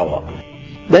Free Sarawak.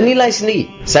 Dan nilai sendiri.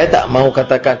 Saya tak mahu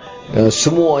katakan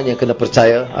semuanya kena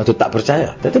percaya atau tak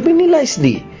percaya. Tetapi nilai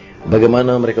sendiri.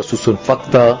 Bagaimana mereka susun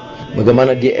fakta,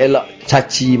 bagaimana dia elak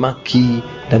caci, maki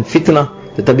dan fitnah.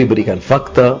 Tetapi berikan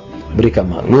fakta, berikan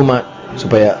maklumat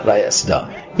supaya rakyat sedar.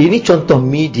 Ini contoh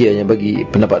media yang bagi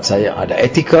pendapat saya ada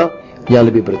etika yang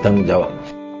lebih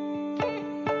bertanggungjawab.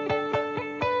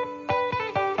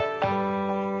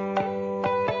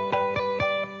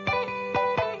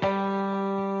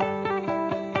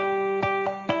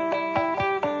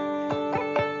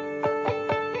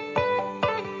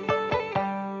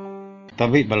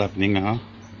 Tapi bala peninga,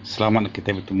 selamat kita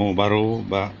bertemu baru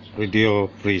ba Radio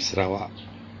Free Sarawak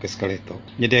ke sekali itu.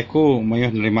 Jadi aku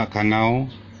mayuh nerima kangau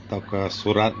atau ke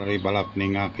surat dari bala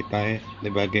peninga kita di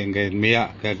bagian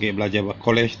miak ke belajar ba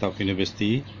college atau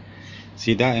universiti.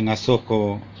 Sida yang asuh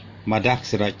ko madak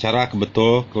sira cara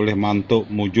kebetul oleh mantuk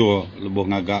mujur lebuh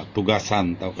ngagak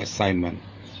tugasan atau assignment.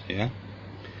 Ya.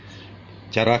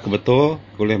 Cara kebetul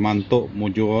oleh mantuk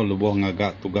mujur lebuh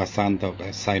ngagak tugasan atau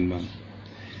assignment.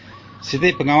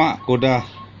 Siti pengawak aku dah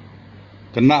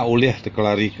kena oleh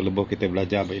terkelari ke lebuh kita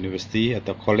belajar di universiti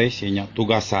atau college yang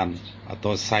tugasan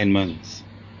atau assignments.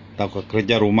 atau ke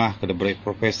kerja rumah ke diberi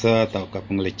profesor atau ke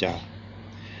pengelicah.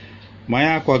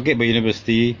 Maya aku agak di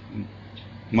universiti,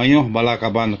 mayuh bala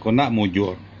kaban ko nak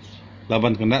mujur.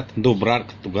 Laban kena tentu berat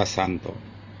ketugasan tu.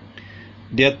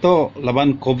 Dia tu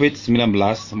laban COVID-19,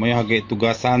 mayuh agak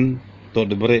tugasan tu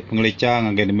diberi pengelicah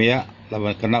ngagai demiak,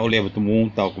 laban kena oleh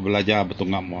bertemu tau ke belajar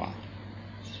bertungak mua.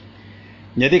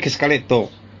 Jadi kesekali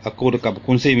tu, aku dekat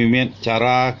berkongsi mimit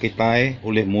cara kita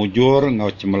oleh mujur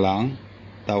ngau cemelang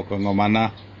tau ke ngau mana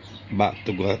bak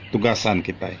tugasan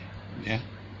kita. Ya.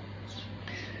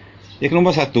 Yang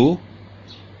nombor 1,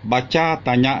 baca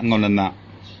tanya ngau nenak.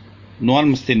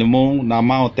 Nuan mesti nemu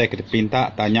nama otai ke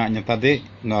pinta tanyanya tadi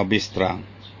ngau habis terang.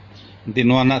 Nanti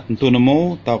nuan nak tentu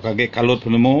nemu tau kagak kalut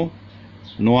penemu,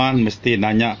 nuan mesti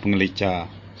nanya pengelicah,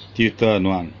 tutor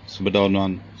nuan, sebedau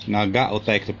nuan ngagak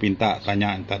otai ke pinta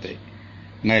tanyaan tadi.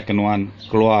 Ngai kenuan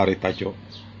keluar dari tajuk.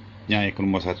 Yang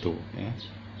nombor 1. Ya.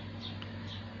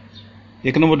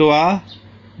 Yang nombor 2,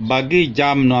 bagi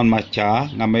jam nuan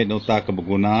maca ngambil nota ke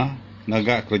berguna,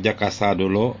 ngagak kerja kasar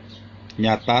dulu,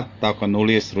 nyatat atau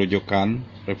nulis rujukan,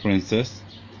 references,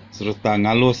 serta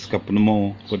ngalus ke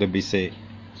penemu kode bisik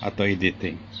atau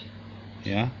editing.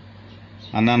 Ya.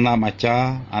 Anak nak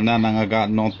maca, anak nak ngagak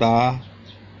nota,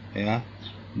 ya.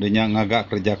 Dia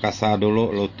ngagak kerja kasar dulu,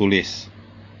 lo tulis.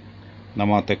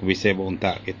 Nama tak bisa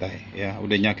beruntak kita, ya.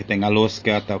 Udahnya kita ngalus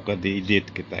ke atau ke diedit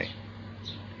kita.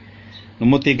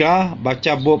 Nombor 3,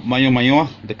 baca buku mayuh-mayuh,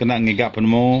 dia kena ngigak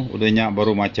penemu, udahnya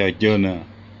baru baca journal.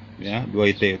 Ya, 2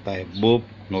 itik utai, buku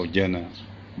ngau journal.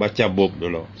 Baca buku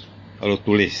dulu, lalu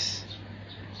tulis.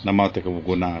 Nama tak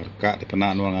berguna, kak dia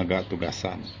kena nuan ngagak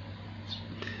tugasan.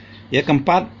 Yang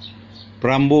keempat,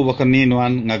 perambu berkeni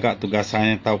nuan ngagak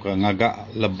tugasannya tau ke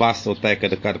ngagak lebas utai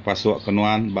ke dekat pasuk ke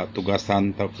nuan bak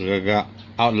tugasan tau ke ngagak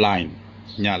outline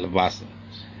nya lebas.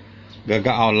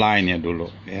 Gagak outline nya dulu,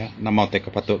 ya. Nama utai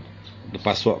ke patut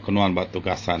dipasuk ke nuan bak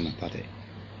tugasan tadi.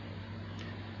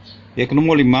 Yang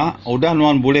nombor 5, udah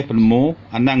nuan boleh penemu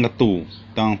anda ngetu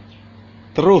tang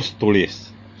terus tulis.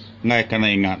 Ngai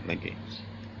kena ingat lagi.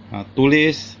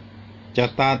 Tulis,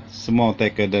 catat semua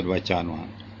utai ke dia baca nuan.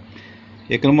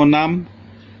 Yang nombor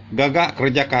 6, gagak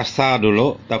kerja kasar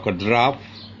dulu atau ke draft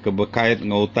ke berkait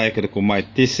ngautai ke kumai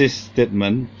thesis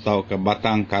statement atau ke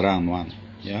batang karang nuan,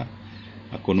 ya.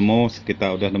 Aku nemu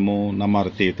kita udah nemu nama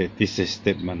arti thesis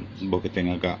statement buat kita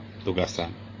ngagak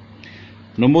tugasan.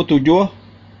 Nombor 7,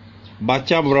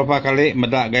 baca beberapa kali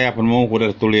medak gaya penemu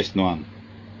udah tulis nuan.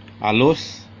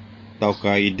 Alus atau ke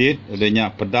edit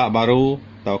udahnya pedak baru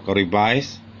atau ke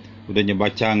revise udahnya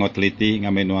baca ngau teliti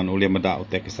ngambil nuan ulih medak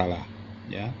utai kesalah,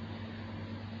 ya.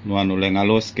 Nuan oleh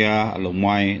ngalus ke alu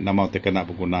muai nama utai kena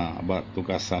berguna buat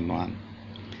tugasan nuan.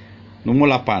 Nombor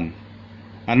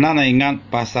 8, anak nak ingat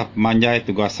pasal manjai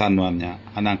tugasan nuannya.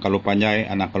 Anak kalau panjai,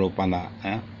 anak kalau pandai,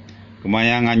 ya.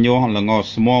 Kemayang anyuh lengau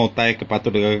semua utai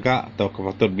kepatut gagak atau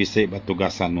kepatut bisik buat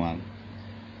tugasan nuan.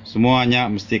 Semuanya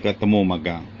mesti ketemu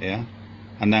magang, ya.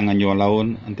 Anak anyuh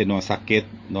laun nanti nuan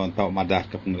sakit, nuan tau madah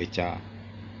ke pengelicah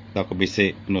atau ke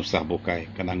bisik penusah bukai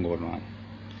ke nanggur nuan.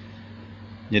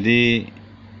 Jadi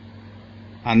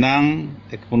anang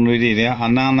peneliti dia,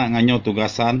 anang nak nganyau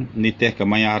tugasan nitih ke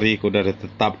maya hari kuda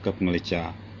tetap ke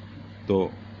pengelicah. Tu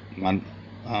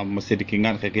mesti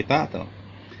dikingat ke kita tu.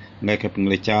 Ngai ke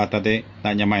pengelicah tadi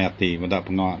nak nyamai hati mudah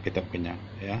pengawak kita punya,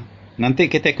 ya. Nanti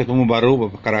kita ketemu baru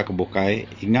perkara kebukai,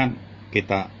 ingat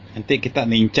kita nanti kita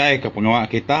nincai ke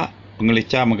pengawak kita,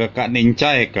 pengelicah megakak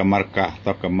nincai ke markah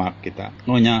atau ke mark kita.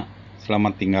 Nonya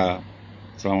selamat tinggal,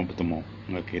 selamat bertemu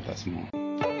dengan kita semua.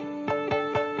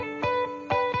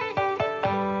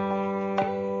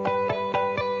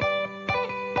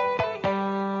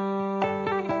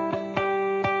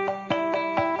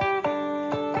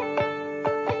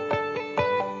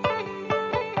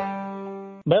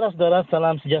 Baiklah saudara,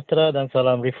 salam sejahtera dan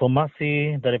salam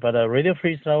reformasi daripada Radio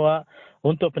Free Sarawak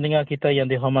untuk pendengar kita yang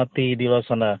dihormati di luar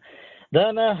sana.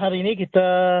 Dan hari ini kita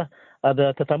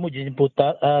ada tetamu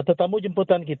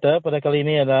jemputan kita pada kali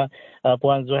ini adalah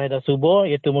Puan Zuhaida Subo,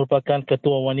 iaitu merupakan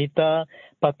Ketua Wanita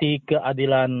Parti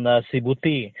Keadilan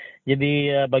Sibuti.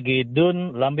 Jadi bagi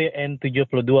DUN Lambir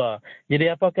N72. Jadi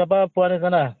apa khabar Puan di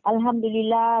sana?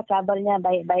 Alhamdulillah, kabarnya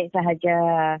baik-baik sahaja.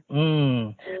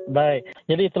 Baik.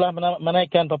 Jadi telah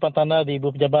menaikkan papan tanah di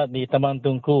Ibu Pejabat di Taman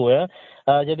Tunku, ya.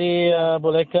 Jadi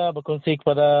bolehkah berkongsi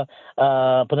kepada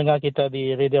pendengar kita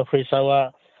di Radio Free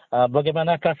Sarawak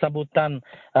bagaimanakah sambutan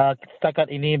setakat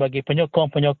ini bagi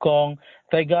penyokong-penyokong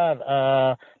Tegar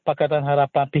Pakatan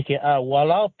Harapan PKR,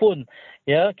 walaupun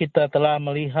ya kita telah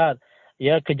melihat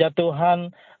ya,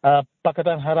 kejatuhan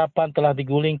Pakatan Harapan telah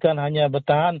digulingkan hanya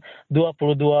bertahan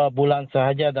 22 bulan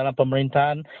sahaja dalam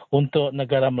pemerintahan untuk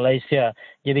negara Malaysia.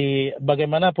 Jadi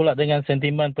bagaimana pula dengan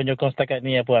sentimen penyokong setakat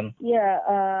ini ya Puan? Ya,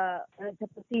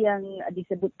 seperti yang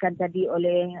disebutkan tadi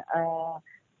oleh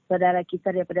saudara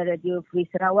kita daripada Radio Free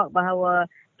Sarawak bahawa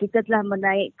kita telah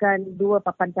menaikkan 2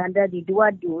 papan tanda di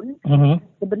 2 DUN.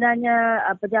 Sebenarnya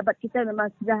pejabat kita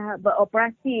memang sudah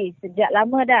beroperasi sejak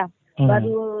lama dah.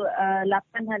 Baru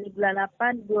 8 hari bulan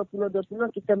 8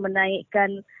 2020 kita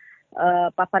menaikkan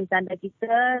papan tanda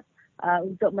kita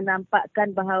untuk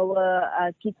menampakkan bahawa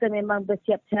kita memang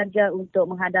bersiap saja untuk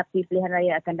menghadapi pilihan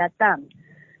raya akan datang.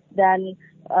 Dan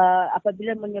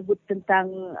apabila menyebut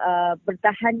tentang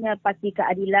bertahannya Parti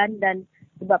Keadilan dan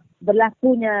sebab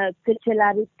berlakunya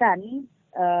kecelaritan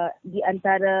di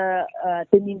antara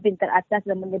pemimpin teratas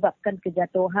dan menyebabkan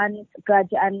kejatuhan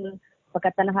kerajaan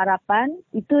Pakatan Harapan,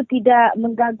 itu tidak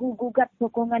mengganggu gugat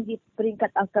sokongan di peringkat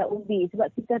angka undi.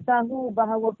 Sebab kita tahu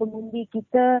bahawa pengundi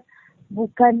kita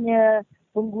bukannya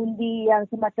pengundi yang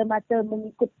semata-mata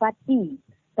mengikut parti,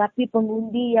 tapi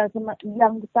pengundi yang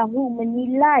tahu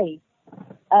menilai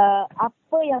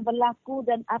apa yang berlaku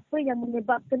dan apa yang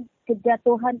menyebabkan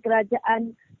kejatuhan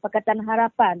kerajaan Pakatan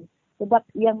Harapan. Sebab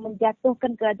yang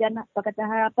menjatuhkan kerajaan Pakatan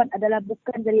Harapan adalah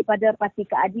bukan daripada Parti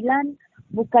Keadilan,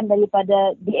 bukan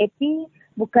daripada DAP,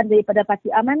 bukan daripada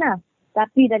Parti Amanah,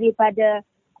 tapi daripada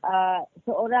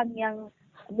seorang yang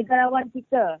negarawan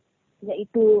kita,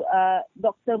 iaitu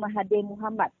Dr. Mahathir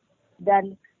Mohamad.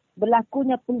 Dan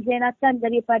berlakunya pengkhianatan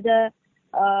daripada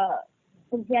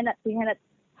pengkhianat-pengkhianat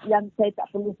yang saya tak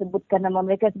perlu sebutkan nama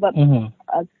mereka sebab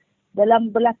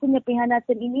dalam berlakunya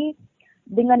pengkhianatan ini,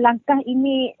 dengan langkah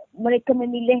ini mereka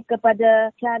memilih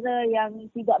kepada cara yang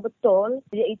tidak betul,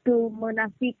 iaitu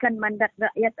menafikan mandat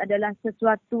rakyat adalah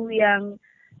sesuatu yang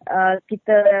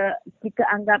kita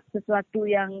anggap sesuatu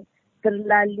yang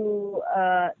terlalu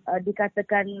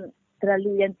dikatakan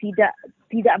terlalu yang tidak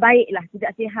baiklah,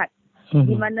 tidak sihat.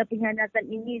 Di mana pengkhianatan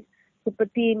ini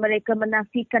seperti mereka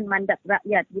menafikan mandat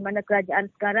rakyat, di mana kerajaan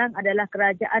sekarang adalah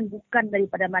kerajaan bukan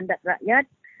daripada mandat rakyat.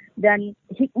 Dan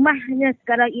hikmahnya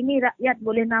sekarang ini rakyat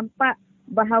boleh nampak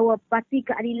bahawa Parti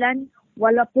Keadilan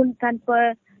walaupun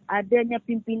tanpa adanya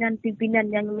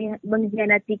pimpinan-pimpinan yang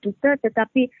mengkhianati kita,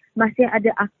 tetapi masih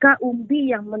ada akar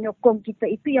umbi yang menyokong kita.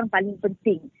 Itu yang paling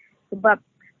penting. Sebab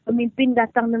pemimpin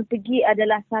datang dan pergi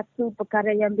adalah satu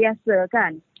perkara yang biasa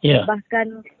kan. Yeah.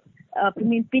 Bahkan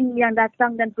pemimpin yang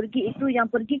datang dan pergi itu,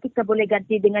 yang pergi kita boleh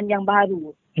ganti dengan yang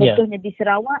baru. Contohnya di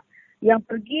Sarawak, yang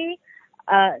pergi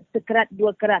sekerat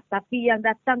dua kerat, tapi yang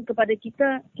datang kepada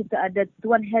kita ada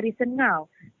Tuan Harrison Ngau,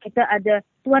 kita ada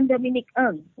Tuan Dominic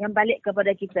Ng yang balik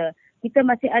kepada kita. Kita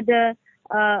masih ada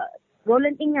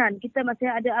Roland Ingan, kita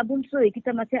masih ada Abun Sui,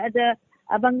 kita masih ada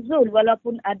Abang Zul,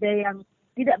 walaupun ada yang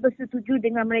tidak bersetuju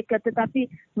dengan mereka,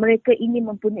 tetapi mereka ini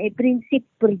mempunyai prinsip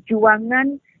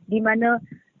perjuangan di mana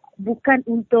bukan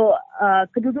untuk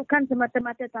kedudukan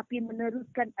semata-mata, tapi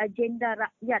meneruskan agenda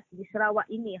rakyat di Sarawak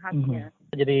ini khasnya.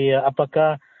 Jadi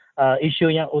apakah isu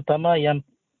yang utama yang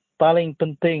paling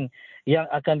penting yang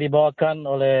akan dibawakan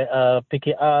oleh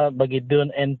PKR bagi DUN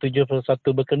N71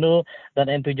 Berkenu dan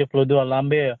N72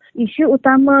 Lambir? Isu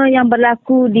utama yang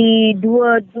berlaku di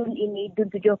dua DUN ini,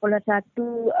 DUN 71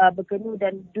 Berkenu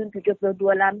dan DUN 72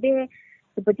 Lambir,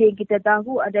 seperti yang kita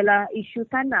tahu adalah isu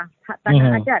tanah, hak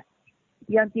tanah adat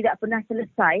yang tidak pernah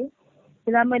selesai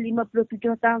selama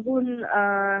 57 tahun.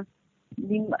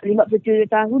 57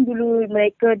 tahun dulu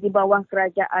mereka di bawah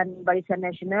kerajaan Barisan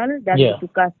Nasional dan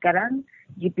ditukar sekarang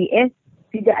GPS.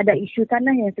 Tidak ada isu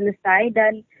tanah yang selesai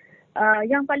dan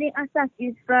yang paling asas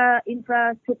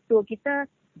infrastruktur kita,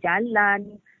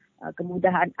 jalan,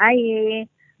 kemudahan air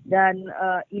dan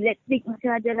elektrik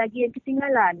masih ada lagi yang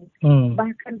ketinggalan.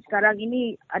 Bahkan sekarang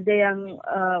ini ada yang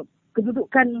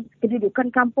kedudukan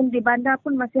kampung di bandar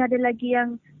pun masih ada lagi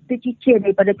yang tercicir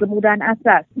daripada kemudahan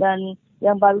asas. Dan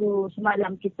yang baru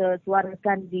semalam kita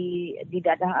suarakan di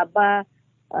Dadah Abah,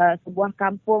 sebuah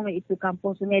kampung iaitu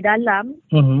Kampung Sungai Dalam.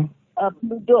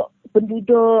 Penduduk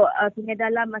Sungai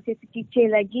Dalam masih tercicir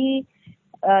lagi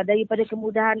daripada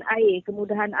kemudahan air,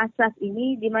 kemudahan asas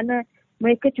ini, di mana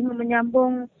mereka cuma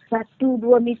menyambung 1-2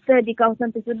 meter di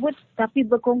kawasan tersebut tapi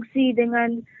berkongsi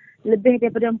dengan lebih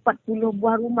daripada 40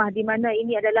 buah rumah, di mana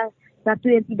ini adalah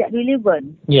satu yang tidak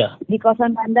relevan. Di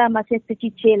kawasan bandar masih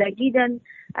tercicir lagi dan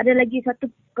ada lagi satu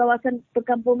kawasan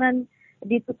perkampungan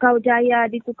di Tukau Jaya,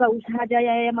 di Tukau Usaha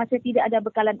Jaya yang masih tidak ada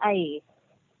bekalan air.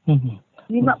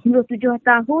 57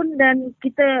 tahun dan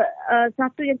kita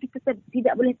satu yang kita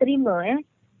tidak boleh terima.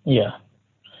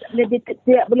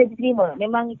 tidak boleh diterima.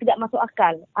 Memang tidak masuk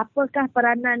akal. Apakah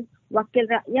peranan wakil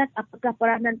rakyat, apakah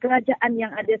peranan kerajaan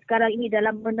yang ada sekarang ini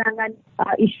dalam menangani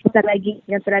isu lagi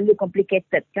yang terlalu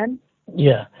complicated kan?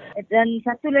 Ya. Dan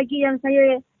satu lagi yang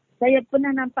saya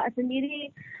pernah nampak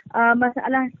sendiri,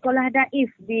 masalah sekolah daif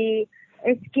di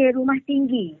SK Rumah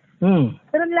Tinggi.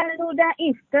 Terlalu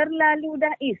daif.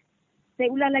 Saya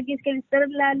ulang lagi sekali,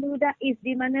 terlalu daif,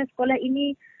 di mana sekolah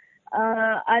ini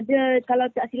ada, kalau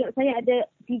tak silap saya, ada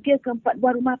 3 ke 4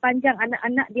 buah rumah panjang.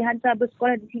 Anak-anak dihantar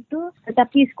bersekolah di situ,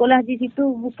 tetapi sekolah di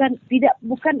situ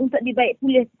bukan untuk dibaik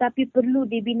pulih, tetapi perlu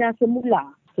dibina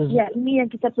semula. Ya, ini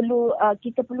yang kita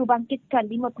perlu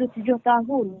bangkitkan 57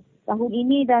 tahun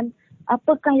ini. Dan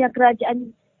apakah yang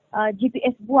kerajaan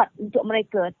GPS buat untuk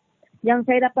mereka? Yang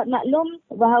saya dapat maklum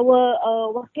bahawa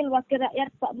wakil-wakil rakyat,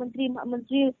 Pak Menteri, Mak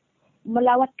Menteri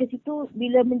melawat ke situ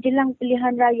bila menjelang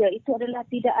pilihan raya. Itu adalah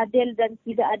tidak adil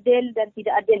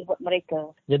buat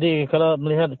mereka. Jadi kalau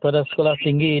melihat pada sekolah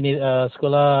tinggi ini,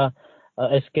 sekolah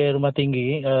SK Rumah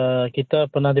Tinggi, kita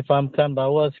pernah difahamkan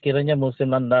bahawa sekiranya musim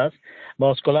landas,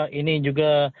 bahawa sekolah ini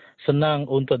juga senang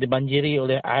untuk dibanjiri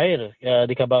oleh air,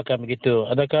 dikabarkan begitu.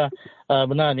 Adakah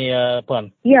benar ni, Puan?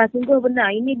 Ya, sungguh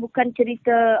benar. Ini bukan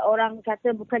cerita orang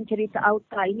kata, bukan cerita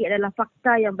auta. Ini adalah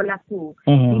fakta yang berlaku.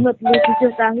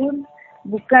 57 tahun,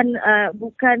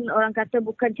 bukan orang kata,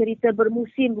 bukan cerita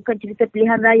bermusim, bukan cerita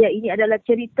pilihan raya. Ini adalah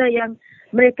cerita yang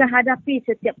mereka hadapi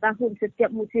setiap tahun, setiap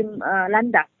musim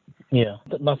landak. Ya,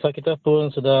 masa kita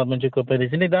pun sudah mencukupi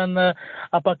di sini. Dan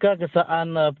apakah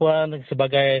kesan Puan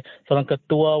sebagai seorang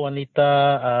ketua wanita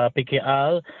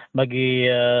PKR bagi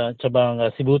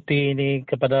cabang Sibuti ini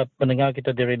kepada pendengar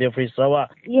kita di Radio Free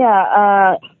Sarawak? Ya,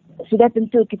 sudah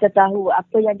tentu kita tahu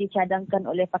apa yang dicadangkan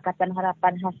oleh Pakatan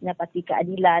Harapan khasnya Parti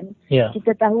Keadilan. Ya.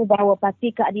 Kita tahu bahawa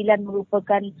Parti Keadilan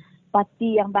merupakan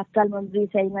parti yang bakal memberi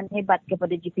saingan hebat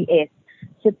kepada GPS.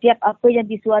 Setiap apa yang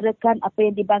disuarakan, apa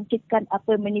yang dibangkitkan,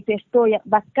 apa manifesto yang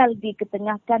bakal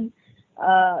diketengahkan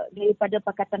daripada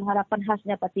Pakatan Harapan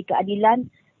khasnya Parti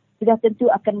Keadilan, sudah tentu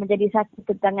akan menjadi satu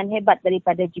tentangan hebat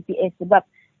daripada GPS. Sebab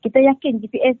kita yakin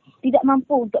GPS tidak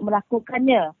mampu untuk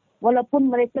melakukannya.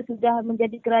 Walaupun mereka sudah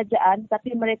menjadi kerajaan,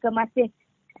 tapi mereka masih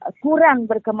kurang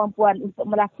berkemampuan untuk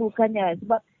melakukannya.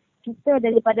 Sebab kita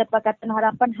daripada Pakatan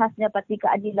Harapan khasnya Parti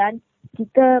Keadilan,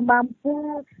 kita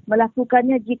mampu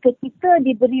melakukannya jika kita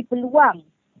diberi peluang.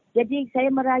 Jadi saya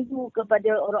merayu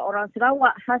kepada orang-orang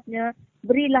Sarawak khasnya,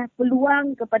 berilah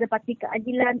peluang kepada Parti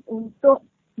Keadilan untuk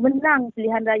menang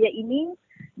pilihan raya ini.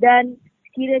 Dan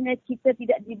sekiranya kita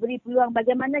tidak diberi peluang,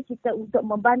 bagaimana kita untuk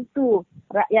membantu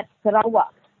rakyat Sarawak?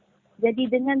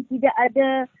 Jadi dengan tidak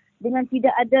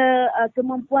ada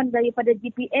kemampuan daripada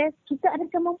GPS, kita ada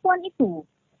kemampuan itu.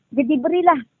 Jadi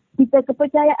berilah kita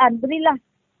kepercayaan, berilah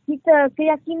kita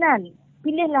keyakinan.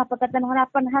 Pilihlah Pakatan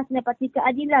Harapan khasnya Parti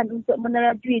Keadilan untuk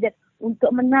menerajui dan untuk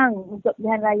menang untuk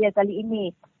pilihan raya kali ini.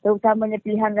 Terutamanya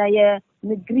pilihan raya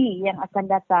negeri yang akan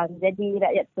datang. Jadi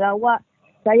rakyat Sarawak,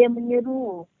 saya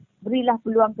menyeru, berilah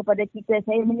peluang kepada kita.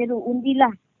 Saya menyeru,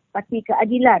 undilah Parti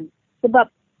Keadilan.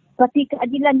 Sebab Parti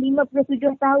Keadilan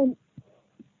 57 tahun,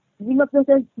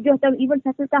 even 1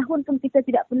 tahun pun kita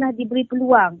tidak pernah diberi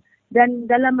peluang. Dan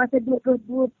dalam masa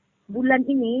 22 bulan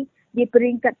ini, di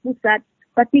peringkat pusat,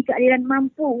 Parti Keadilan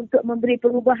mampu untuk memberi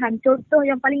perubahan. Contoh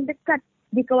yang paling dekat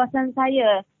di kawasan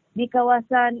saya, di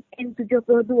kawasan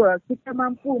N72, kita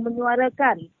mampu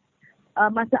menyuarakan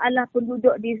masalah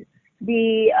penduduk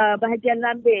di bahagian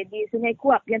Lambeh, di Sungai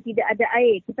Kuap yang tidak ada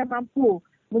air. Kita mampu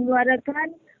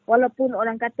menyuarakan, walaupun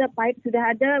orang kata paip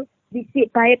sudah ada,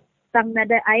 bisik paip tang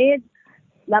nada air,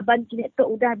 Laban Cinetok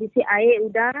udah bisik air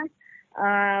udah,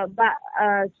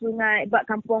 sungai bak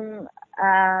kampung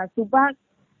Subak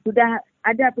sudah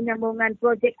ada penyambungan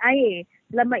projek air.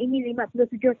 Selama ini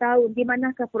 57 tahun, di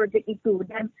manakah projek itu?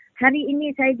 Dan hari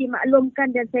ini saya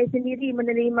dimaklumkan dan saya sendiri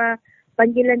menerima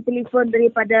panggilan telefon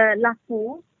daripada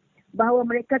LAFU bahawa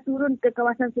mereka turun ke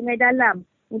kawasan Sungai Dalam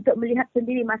untuk melihat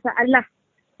sendiri masalah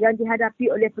yang dihadapi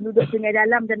oleh penduduk Sungai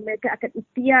Dalam, dan mereka akan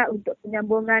ikhtiar untuk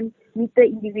penyambungan meter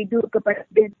individu kepada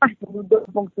penduduk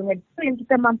kampung Sungai. Itu yang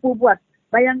kita mampu buat.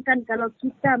 Bayangkan kalau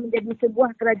kita menjadi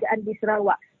sebuah kerajaan di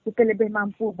Sarawak, kita lebih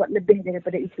mampu buat lebih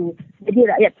daripada itu. Jadi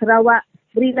rakyat Sarawak,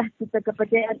 berilah kita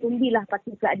kepercayaan, undilah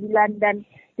Parti Keadilan. Dan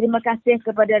terima kasih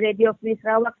kepada Radio Free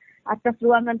Sarawak atas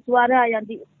ruangan suara yang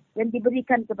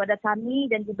diberikan kepada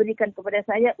kami dan diberikan kepada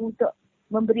saya untuk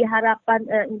memberi harapan,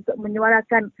 untuk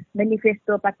menyuarakan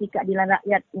manifesto Parti Keadilan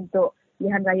Rakyat untuk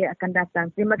pilihan raya akan datang.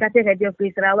 Terima kasih Radio Free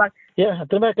Sarawak. Ya,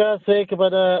 terima kasih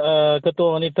kepada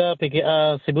Ketua Wanita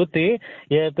PKR Sibuti,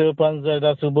 iaitu Puan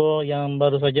Zelda Subo yang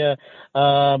baru saja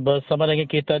bersama dengan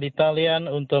kita di talian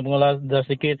untuk mengulas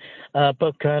sedikit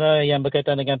perkara yang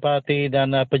berkaitan dengan parti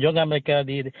dan perjuangan mereka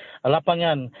di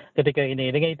lapangan ketika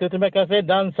ini. Dengan itu, terima kasih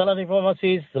dan salam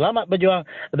informasi. Selamat berjuang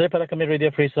daripada kami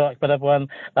Radio Free Sarawak kepada Puan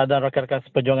dan rakan-rakan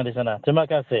perjuangan di sana. Terima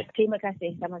kasih. Terima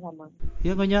kasih. Sama-sama.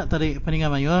 Ya, banyak tadi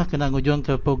peninggal mayuah kena ngujung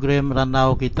ke program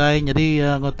Randau kita. Jadi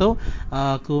ngoto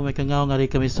aku mereka ngau ngari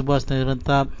kami sebuah sendiri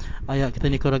rentap ayat kita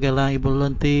ni koragalang Ibu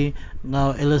Lenti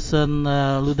ngau Ellison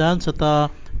Ludan serta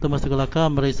Thomas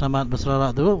Tegolaka beri selamat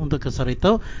berselamat dulu untuk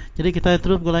kesarito. Jadi kita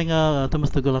terus gulai ngau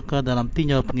Thomas Tegolaka dalam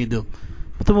tinjau penghidup.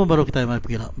 Bertemu baru kita mari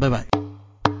pergi lah. Bye bye.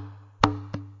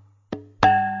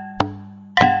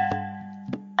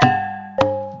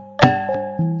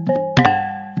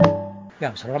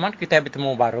 Ya, selamat kita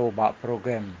bertemu baru bak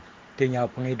program Tinjau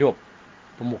Penghidup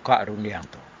pembuka rundiang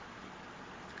tu.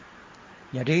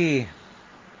 Jadi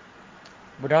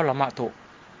berapa lama tu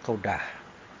kau dah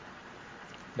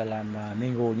dalam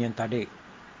minggu yang tadi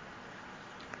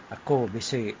aku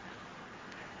bisa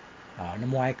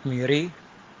nemu air kemiri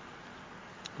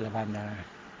lawan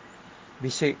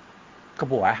bisa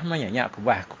kebuah banyak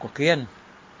kebuah kokokian.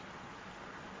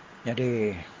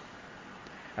 Jadi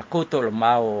aku tu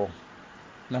lembau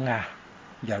nengah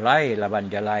jalai laban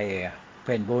jalai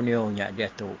pen Borneo nya dia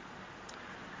tu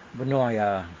benua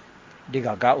ya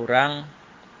digagak orang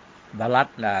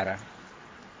balat dar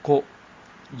ko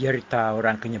jerita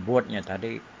orang kenyebutnya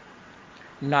tadi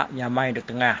nak nyamai di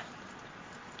tengah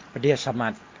dia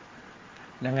samat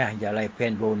nengah jalai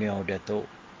pen Borneo dia tu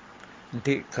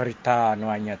nanti kereta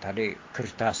nuanya tadi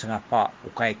kereta sengapa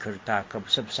ukai kereta ke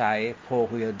sebesar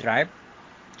 4-wheel drive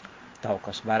atau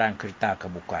ke sebarang kereta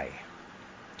ke bukai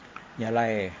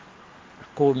nyalai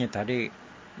aku nya tadi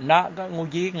nak gak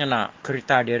nguji ngena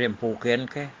kereta dia rempuken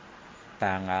ke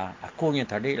tang aku nya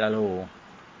tadi lalu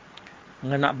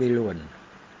ngena bilun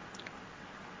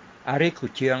ari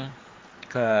kucing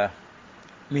ke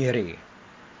Miri.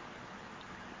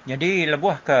 Jadi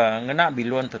lebuh ke ngena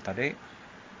bilun tu tadi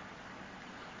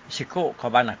siku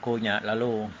kaban aku nya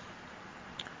lalu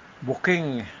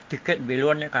booking tiket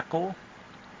bilun nya aku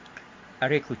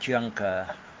ari kucing ke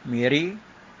Miri.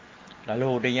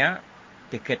 Lalu dia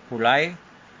tiket pulai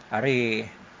hari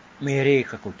Miri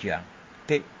ke Kuching.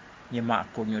 Tik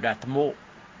nyemak aku dah temu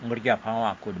ngerja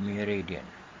pawa aku di Miri dia.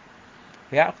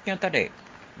 Ya aku yang tadi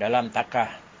dalam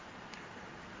takah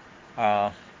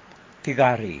 3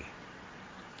 hari.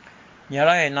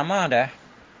 Nyalai nama dah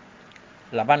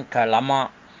laban ke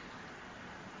lama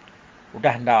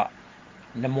udah ndak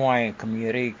nemuai ke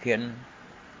Miri kian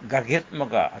gaget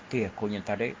maga hati aku yang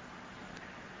tadi.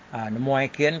 Nemuai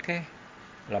kian ke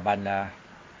laban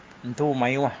entu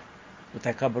mayuah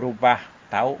utaka berubah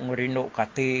tahu ngerindu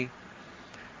kati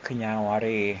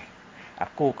kenyawari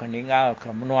aku keninggal ke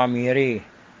menua Miri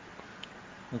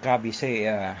engkau bisa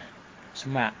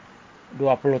semak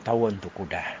 20 tahun tu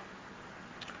kuda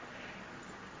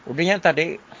udahnya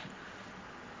tadi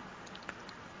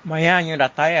mayanya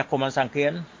datai aku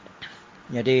masangkin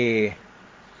jadi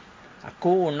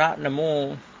aku nak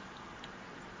nemu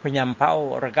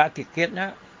penyampau rega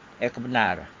tiketnya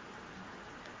kebenar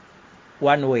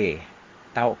one way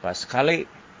tahu ke sekali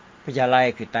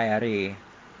pejalai kita hari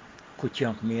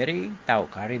Kuching ke Miri tahu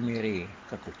ke hari Miri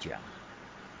ke Kuching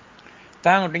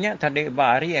tang udahnya tadi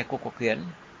bahari aku kokian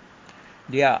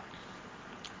dia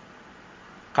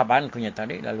kaban kunya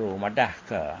tadi lalu madah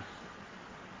ke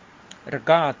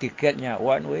rega tiketnya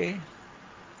one way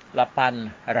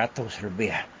 800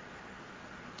 lebih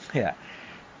ya.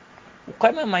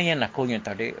 Ukai mamayan aku nya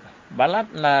tadi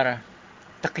balap nar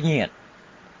teknyet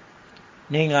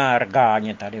ninga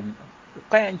reganya tadi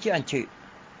ukai anci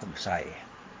saya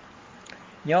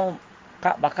nyo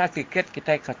kak bakal tiket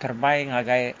kita ke terbang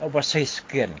ngagai overseas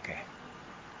sekian ke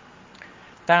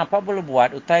tang apa boleh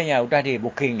buat utainya udah di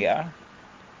booking ya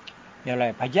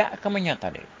nyalai pajak kemanya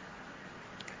tadi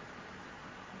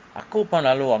aku pun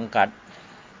lalu angkat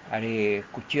hari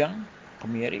Kuching ke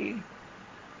Miri.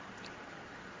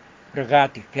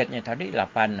 Harga tiketnya tadi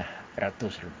 800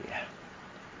 lebih.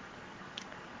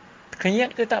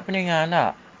 Kenyat ke tak peningan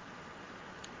nak?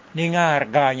 Ninga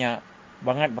harganya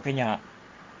banget bakanya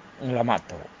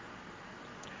ngelamat tu.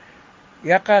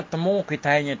 Ya ka temu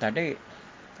kitanya tadi.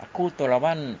 Aku tu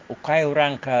lawan ukai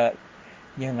orang ke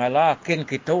yang ngalakin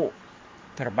gitu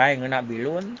terbaik nak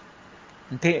bilun.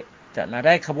 Nanti tak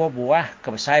nadai ke buah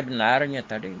kebesai benarnya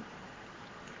tadi.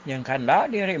 Yang kan dah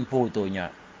dia rempu tu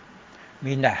nya.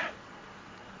 Mindah.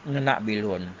 Ngenak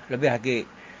bilun lebih lagi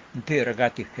nanti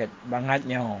harga tiket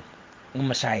bangatnya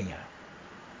ngemesainya.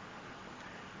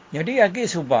 Jadi agi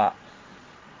subak.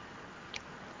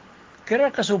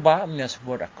 Kira ke subak punya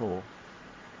sebut aku.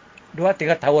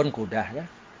 2-3 tahun kudah ya.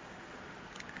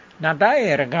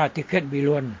 Nadai rega tiket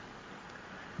bilun.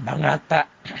 Bangata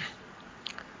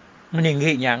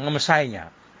meningginya, ngemesainya.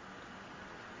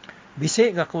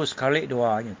 Bisik aku sekali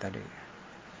doanya tadi.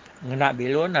 Ngena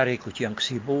bilun hari kuciang ke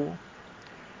Sibu.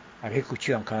 Hari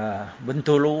kuciang ke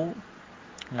Bentulu.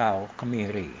 Ngau ke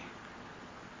Miri.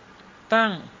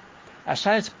 Tang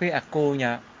asal sepi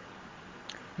akunya.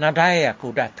 Nadai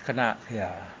aku dah kena ya,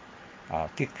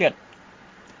 tiket.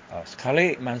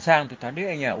 Sekali mansang tu tadi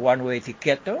hanya one way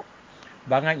tiket tu.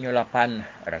 Bangatnya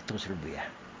 800 rupiah.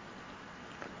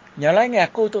 Nyalanya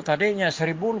aku tu tadinya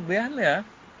 1,000 rupiah ya.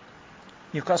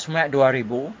 Nyuka semak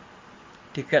 2,000.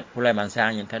 Tiket pulai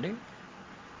mansangnya tadi.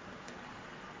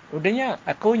 Udahnya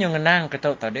aku yang ngenang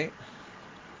ketau tadi.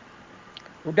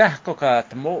 Udah aku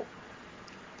ketemu.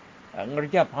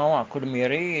 Ngerja pawak aku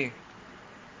demiri.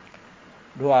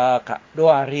 2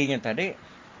 harinya tadi.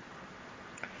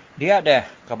 Dia ada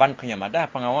kaban kenyamadah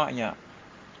pengawaknya.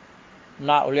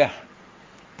 Nak uliah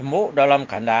temu dalam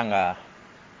kandang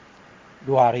 2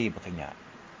 hari berkenyak.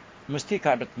 Mesti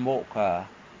ada temu ke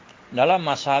dalam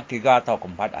masa 3 atau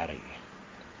 4 hari.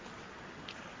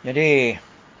 Jadi,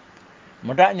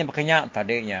 mudahnya berkenyak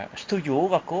tadinya.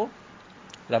 Setuju aku.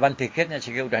 Laban tiketnya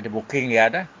sikit sudah di booking ya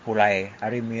dah. Pulai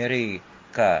hari Miri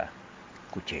ke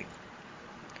Kuching.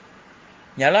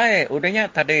 Nyalai, udahnya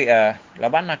tadi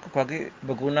laban aku pergi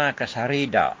berguna ke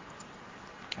Sarida.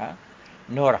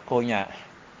 Nur akunya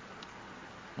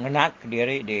ngenak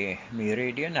diri di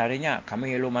Miri dia. Harinya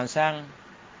kami lumansang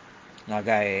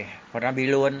ngagai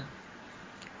Penabilun.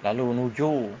 Lalu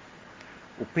nuju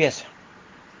Upis.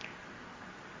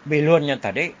 Bilunnya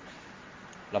tadi.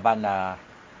 Laban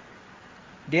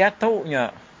dia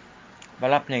taunya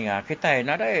balapnya kita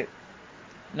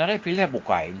nadai pilih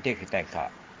bukai. Nanti kita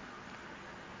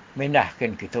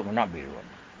mindahkan kita kena bilun.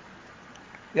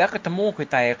 Ya ketemu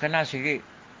kita kena sigi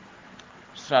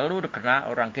selalu kena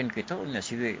orang kita punya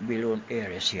sigi bilun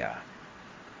AirAsia.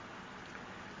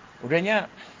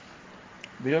 Udahnya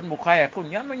bilun bukai aku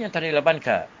nyamannya tadi laban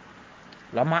ke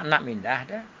lama nak mindah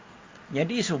dah.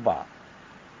 Jadi subak.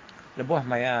 Lebuh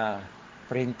maya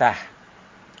perintah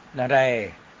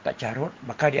nadai tak carut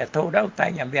maka dia tahu dah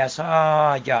utainya biasa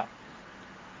aja.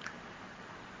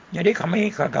 Jadi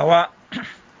kami ke gawa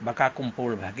baka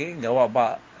kumpul bagi gawa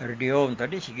ba radio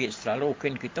tadi sikit selalu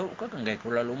ken kita ke ngai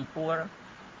Kuala Lumpur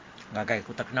ngai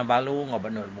Kota Kinabalu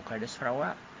ngabanur buka di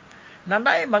Sarawak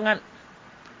nadai banget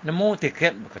nemu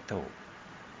tiket begitu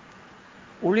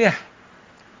uliah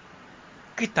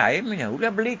kita punya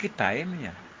uliah beli kita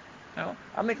punya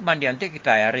amik kemandian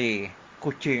kita hari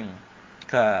Kuching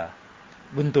ke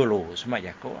Bentulu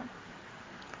semajaku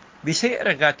bisik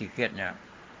harga tiketnya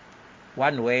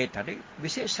one way tadi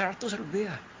bisik 100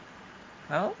 rupiah.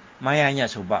 Mayanya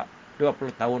subak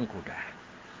 20 tahun kudah.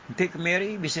 Nanti ke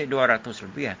Miri bisa 200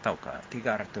 rupiah atau ke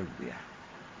 300 rupiah.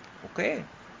 Okey.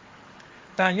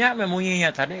 Tanya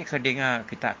memunyinya tadi ke dengar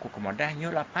kita aku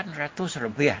kemadahnya 800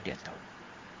 rupiah dia tahu.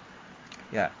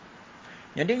 Ya.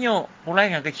 Jadi nyo mulai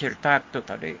dengan cerita tu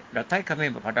tadi. Datai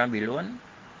kami pada bilun.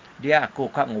 Dia aku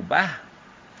kak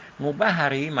ngubah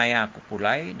hari maya aku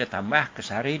pulai. Dia tambah ke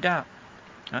Sarida.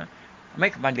 Mai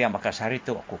kemandian bakal Sari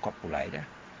tu aku kak pulai dah.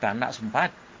 Tak nak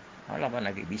sempat. Laban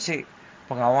lagi bisik.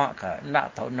 Pengawak ke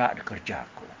nak atau nak kerja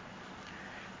aku.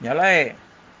 Nyalai.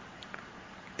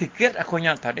 Tiket aku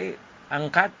yang tadi.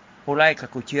 Angkat pulai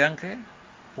ke Kuching ke.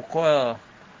 Pukul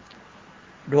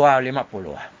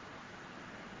 2.50.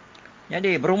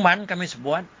 Jadi beruman kami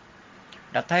sebuat.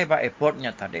 Datai ba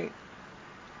airportnya tadi.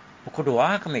 Pukul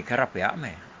 2 kami kerap ya.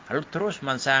 Lalu terus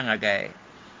mansang agai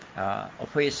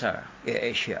officer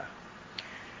AirAsia.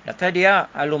 Datai dia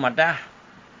alu madah.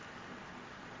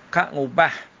 Kak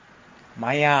ngubah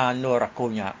maya nur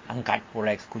akunya angkat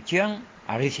pulai ke Kuching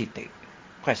hari siti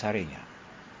ke Sarinya.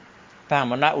 Tak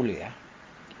mana uliah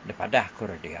daripada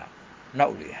aku dia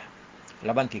nak uliah.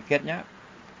 Laban tiketnya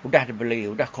udah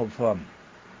dibeli, udah confirm.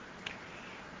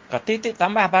 Ketitik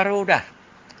tambah baru dah.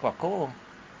 Aku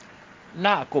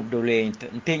nak aku peduli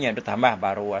intinya dah tambah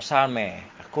baru asal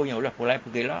aku yang udah pulai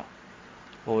pergi lah.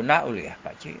 Oh nak uliah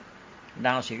pak cik.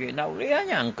 Nang sikit nak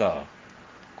uliahnya angka.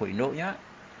 Ku induknya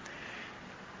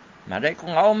nadai ku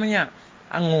ngaumnya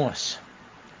angus.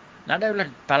 Nadai ulah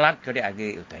talat ke dia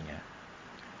agi utanya.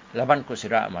 Laban ku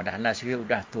sirak madah nasi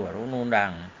udah tua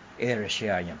undang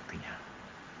AirAsia nya punya.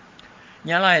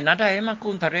 Nyalai nadai emang ku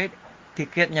tarik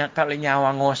tiketnya tak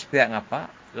nyawa ngos pihak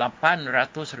ngapa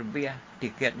 800 rupiah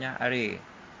tiketnya hari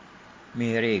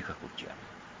Miri ke Kuching.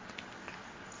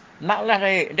 Naklah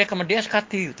dia kemudian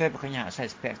sekati tu berkenyak saya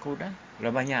spekku dah.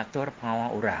 Lebih atur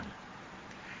pengawal orang.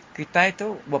 Kita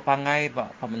itu berpangai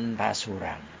pementas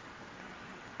orang.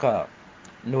 Ke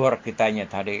nur kitanya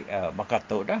tadi bakat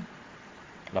tu dah.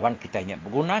 Lawan kitanya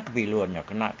berguna kebiluannya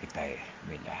kena kita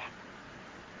mindah.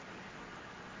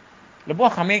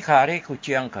 Lebuh kami kari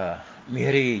kuciang ke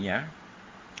mirinya.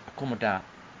 Aku muda.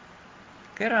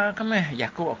 Kira kami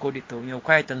yaku aku ditu.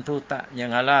 Nyukai tentu tak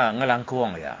nyangala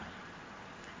ngelangkuang ya.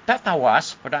 Tak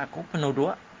tawas pada aku penuh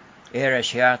dua.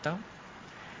 Asia tu.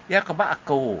 Ya kebak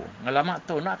aku. Ngelamak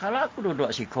tu nak kalau aku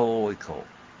duduk siko.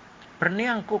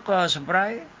 Perniang aku ke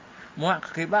seberai.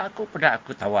 Muak kekibak aku pada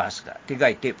aku tawas. 3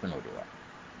 itip penuh dua.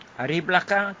 Hari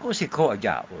belakang aku siko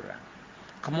aja orang.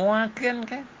 Kemuakin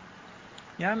kan.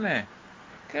 Ya meh.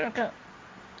 Kira-kira.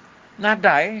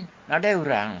 Nadai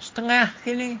orang. Setengah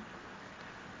kini.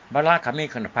 Bala kami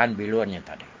ke depan biluannya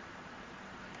tadi.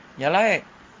 Nyalai.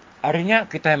 Harinya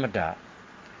kita meda.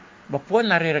 Bapun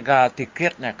hari rega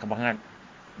tiketnya kebangan.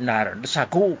 Nar.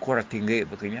 Desaku kurang tinggi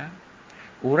begini.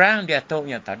 Orang dia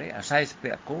tahunya tadi. Saya sepi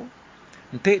aku.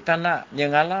 Nanti tanda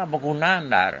nyengala berguna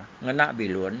nar. Ngenak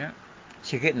biluannya.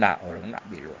 Sikit nak orang nak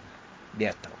biluan. Dia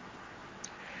tahu.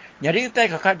 Jadi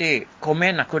kita kakak di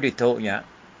komen aku di tahunya.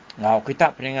 Ngau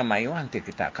kita peningan mayu. Nanti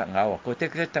kita kak ngau aku.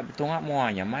 Kita betul ngak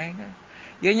muanya main.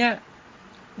 Ianya.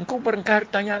 Engkau berengkar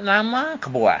tanya nama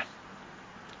kebuah.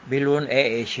 Bilun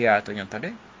Asia tu yang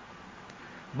tadi.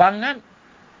 Bangan.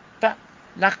 Tak.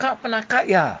 Nakak penakak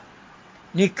ya.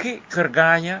 Niki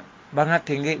kerganya. Bangat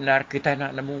tinggi nar kita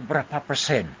nak nemu berapa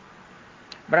persen.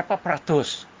 Berapa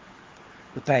peratus.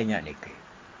 Utainya niki.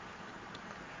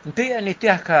 Nanti ini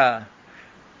tiah ke.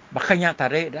 Bakanya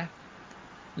tarik dah.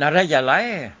 Nara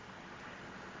jalai.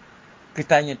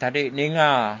 Kitanya tadi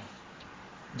ninga.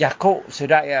 Jakuk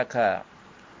sudah ya ke.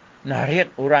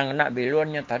 Narit orang nak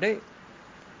biluannya tadi.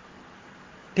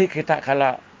 Ti kita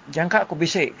kalau. Jangka aku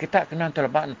bisik. Kita kena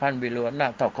terlebat depan biluan.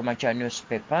 Nak tahu kemacam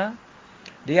newspaper.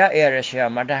 Dia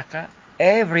Asia madahka.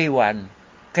 Everyone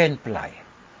can fly.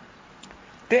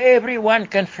 Ti everyone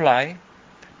can fly.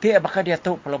 Ti bakal dia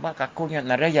tahu pelebak kakunya.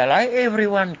 Nara jalai.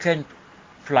 Everyone can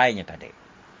fly-nya tadi.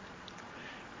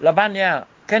 Labannya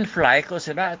can fly ko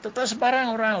sudah itu tu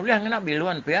sebarang orang ulah nak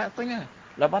biluan pihak punya.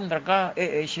 Laban harga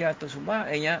Asia tu semua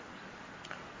nya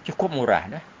cukup murah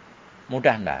dah.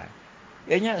 Mudah dah.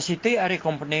 Nya Siti ari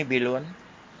company biluan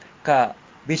ke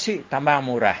bisi tambah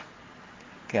murah.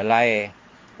 Ke lai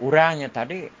urangnya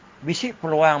tadi bisi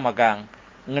peluang magang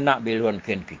ngenak biluan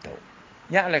ken kita.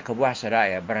 Nya le ke buah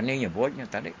seraya berani nyebutnya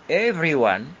tadi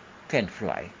everyone can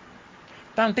fly.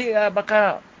 Nanti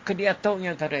bakal ke dia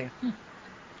taunya tadi.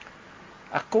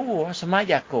 Aku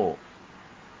semaja aku.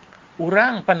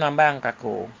 Orang penambang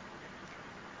aku.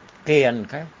 Kian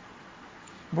kan.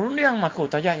 Berundang maku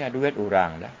tajanya duit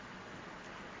orang dah.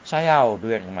 Sayau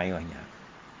duit kemayuhnya.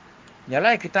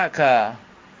 Nyalai kita ke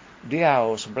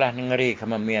diau sebelah negeri ke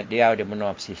memiat diau di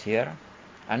benua pesisir.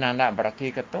 Anak-anak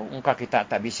berarti kata engkau kita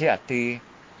tak bisa hati.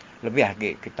 Lebih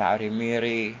lagi kita hari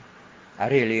miri.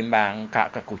 Hari limbang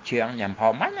kak ke kucing nyampau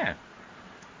mana?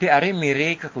 Di hari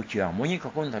miri ke kucing. Munyi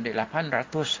kekun tadi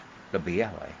 800 lebih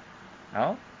ya.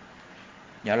 No?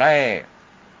 Nyalai.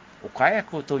 Ukai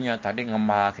aku tunya tadi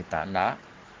ngemah kita nak.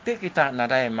 Ti kita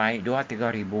nadai mai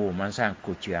 2-3 ribu mansang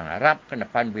kucing. Arab ke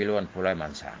depan biluan pulai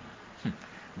mansang.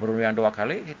 Berulang 2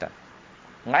 kali kita.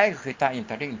 Ngai kita yang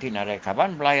tadi inti nadai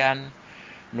kaban belayan.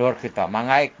 Nur kita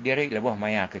mangaik diri lebih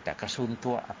maya kita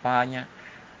kesuntua apanya.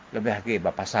 Lebih lagi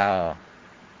berpasal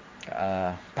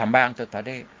tambang tu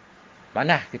tadi.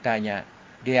 Mana kitanya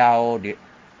diau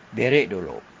diri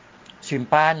dulu.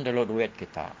 Simpan dulu duit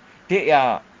kita.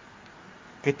 Dia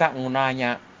kita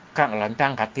gunanya kang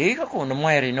lantang kati aku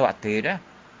nemui rino ati dah.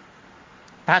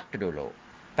 Tak dulu.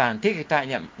 Nanti kita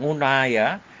nya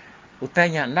gunaya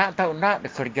utanya nak tahu nak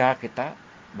bekerja kita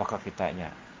maka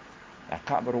kitanya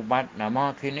akak berubat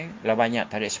nama kini lah banyak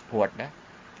tadi support dah.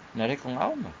 Nari kong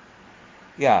au mah.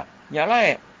 Ya,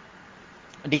 nyalai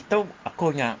ditu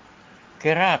aku nya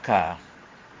kira ka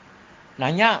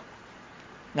nanya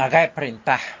ngagai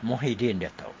perintah Muhyiddin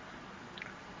dia tahu.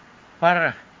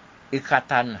 Per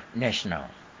Ikatan Nasional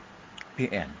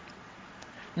PN.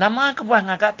 Nama kebuah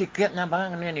ngagak tiketnya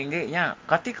bang ni tingginya.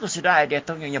 Ketika sudah dia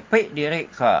tahu nyepik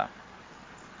diri ke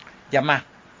jamah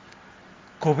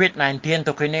COVID-19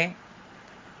 tu kini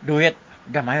duit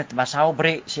dah mayu basau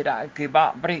beri sidak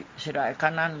kibak beri sidak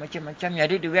kanan macam-macam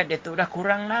jadi duit dia tu dah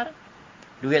kurang nar.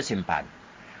 Duit simpan.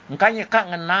 Engkanya kak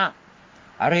ngena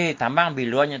hari tambang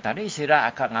biluannya tadi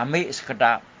sidak akak ngambil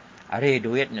sekedar hari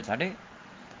duitnya tadi.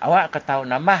 Awak ketahu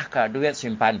nambah ke duit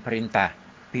simpan perintah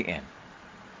PN.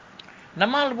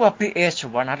 Nama buah PS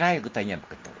sebuah nadai aku tanya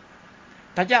begitu.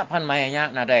 Tajak pan mayanya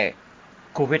nadai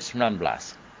COVID-19.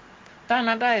 Tak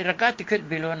nadai rega tiket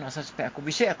bilon asas pe aku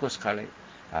bisik aku sekali.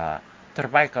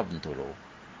 Terbaik ke Bentulu.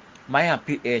 Maya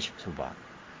PH subah.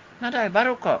 Nadai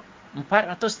baru kok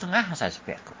 450 asas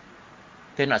pe aku.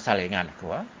 Dia nak salingan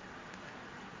aku.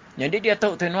 Jadi dia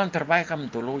tahu tenuan terbaik ke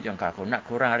Bentulu yang aku nak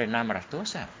kurang dari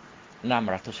 600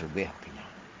 600 lebih akhirnya.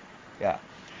 Ya.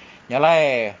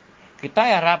 Nyalai kita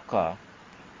harap ke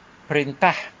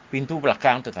perintah pintu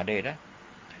belakang tu tadi dah.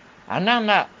 Anak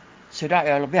nak sudah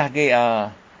ya lebih lagi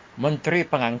menteri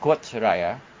pengangkut sudah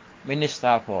ya,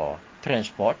 Minister for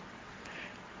Transport.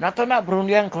 Nak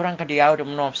berundian kurang ke diau di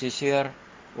menua pesisir,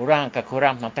 orang ke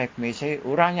kurang nanti komisi,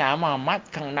 orangnya amat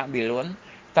kang nak bilun,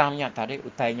 tamnya tadi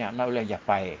utainya nak oleh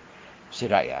japai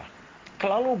sudah ya.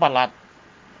 Kelalu balat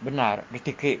benar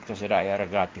ditikik ke sudah ya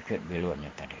rega tiket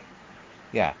bilunnya tadi.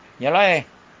 Ya, nyalai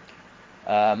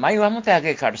mayu amu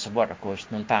tadi kad sebut aku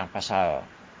tentang pasal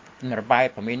penerbai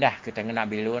pemindah kita kena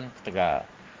bilun ketika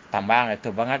tambang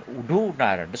itu banget udu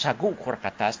dar desagu kur ke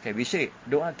atas ke bisi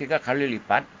 2-3 kali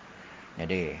lipat.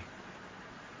 Jadi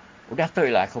udah tu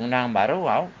lah kung nang baru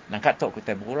wow nangkat tu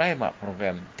kita mulai mak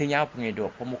program tinyau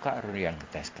pengidup pemuka yang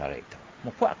kita sekali itu.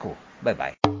 Mupu aku. Bye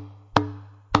bye.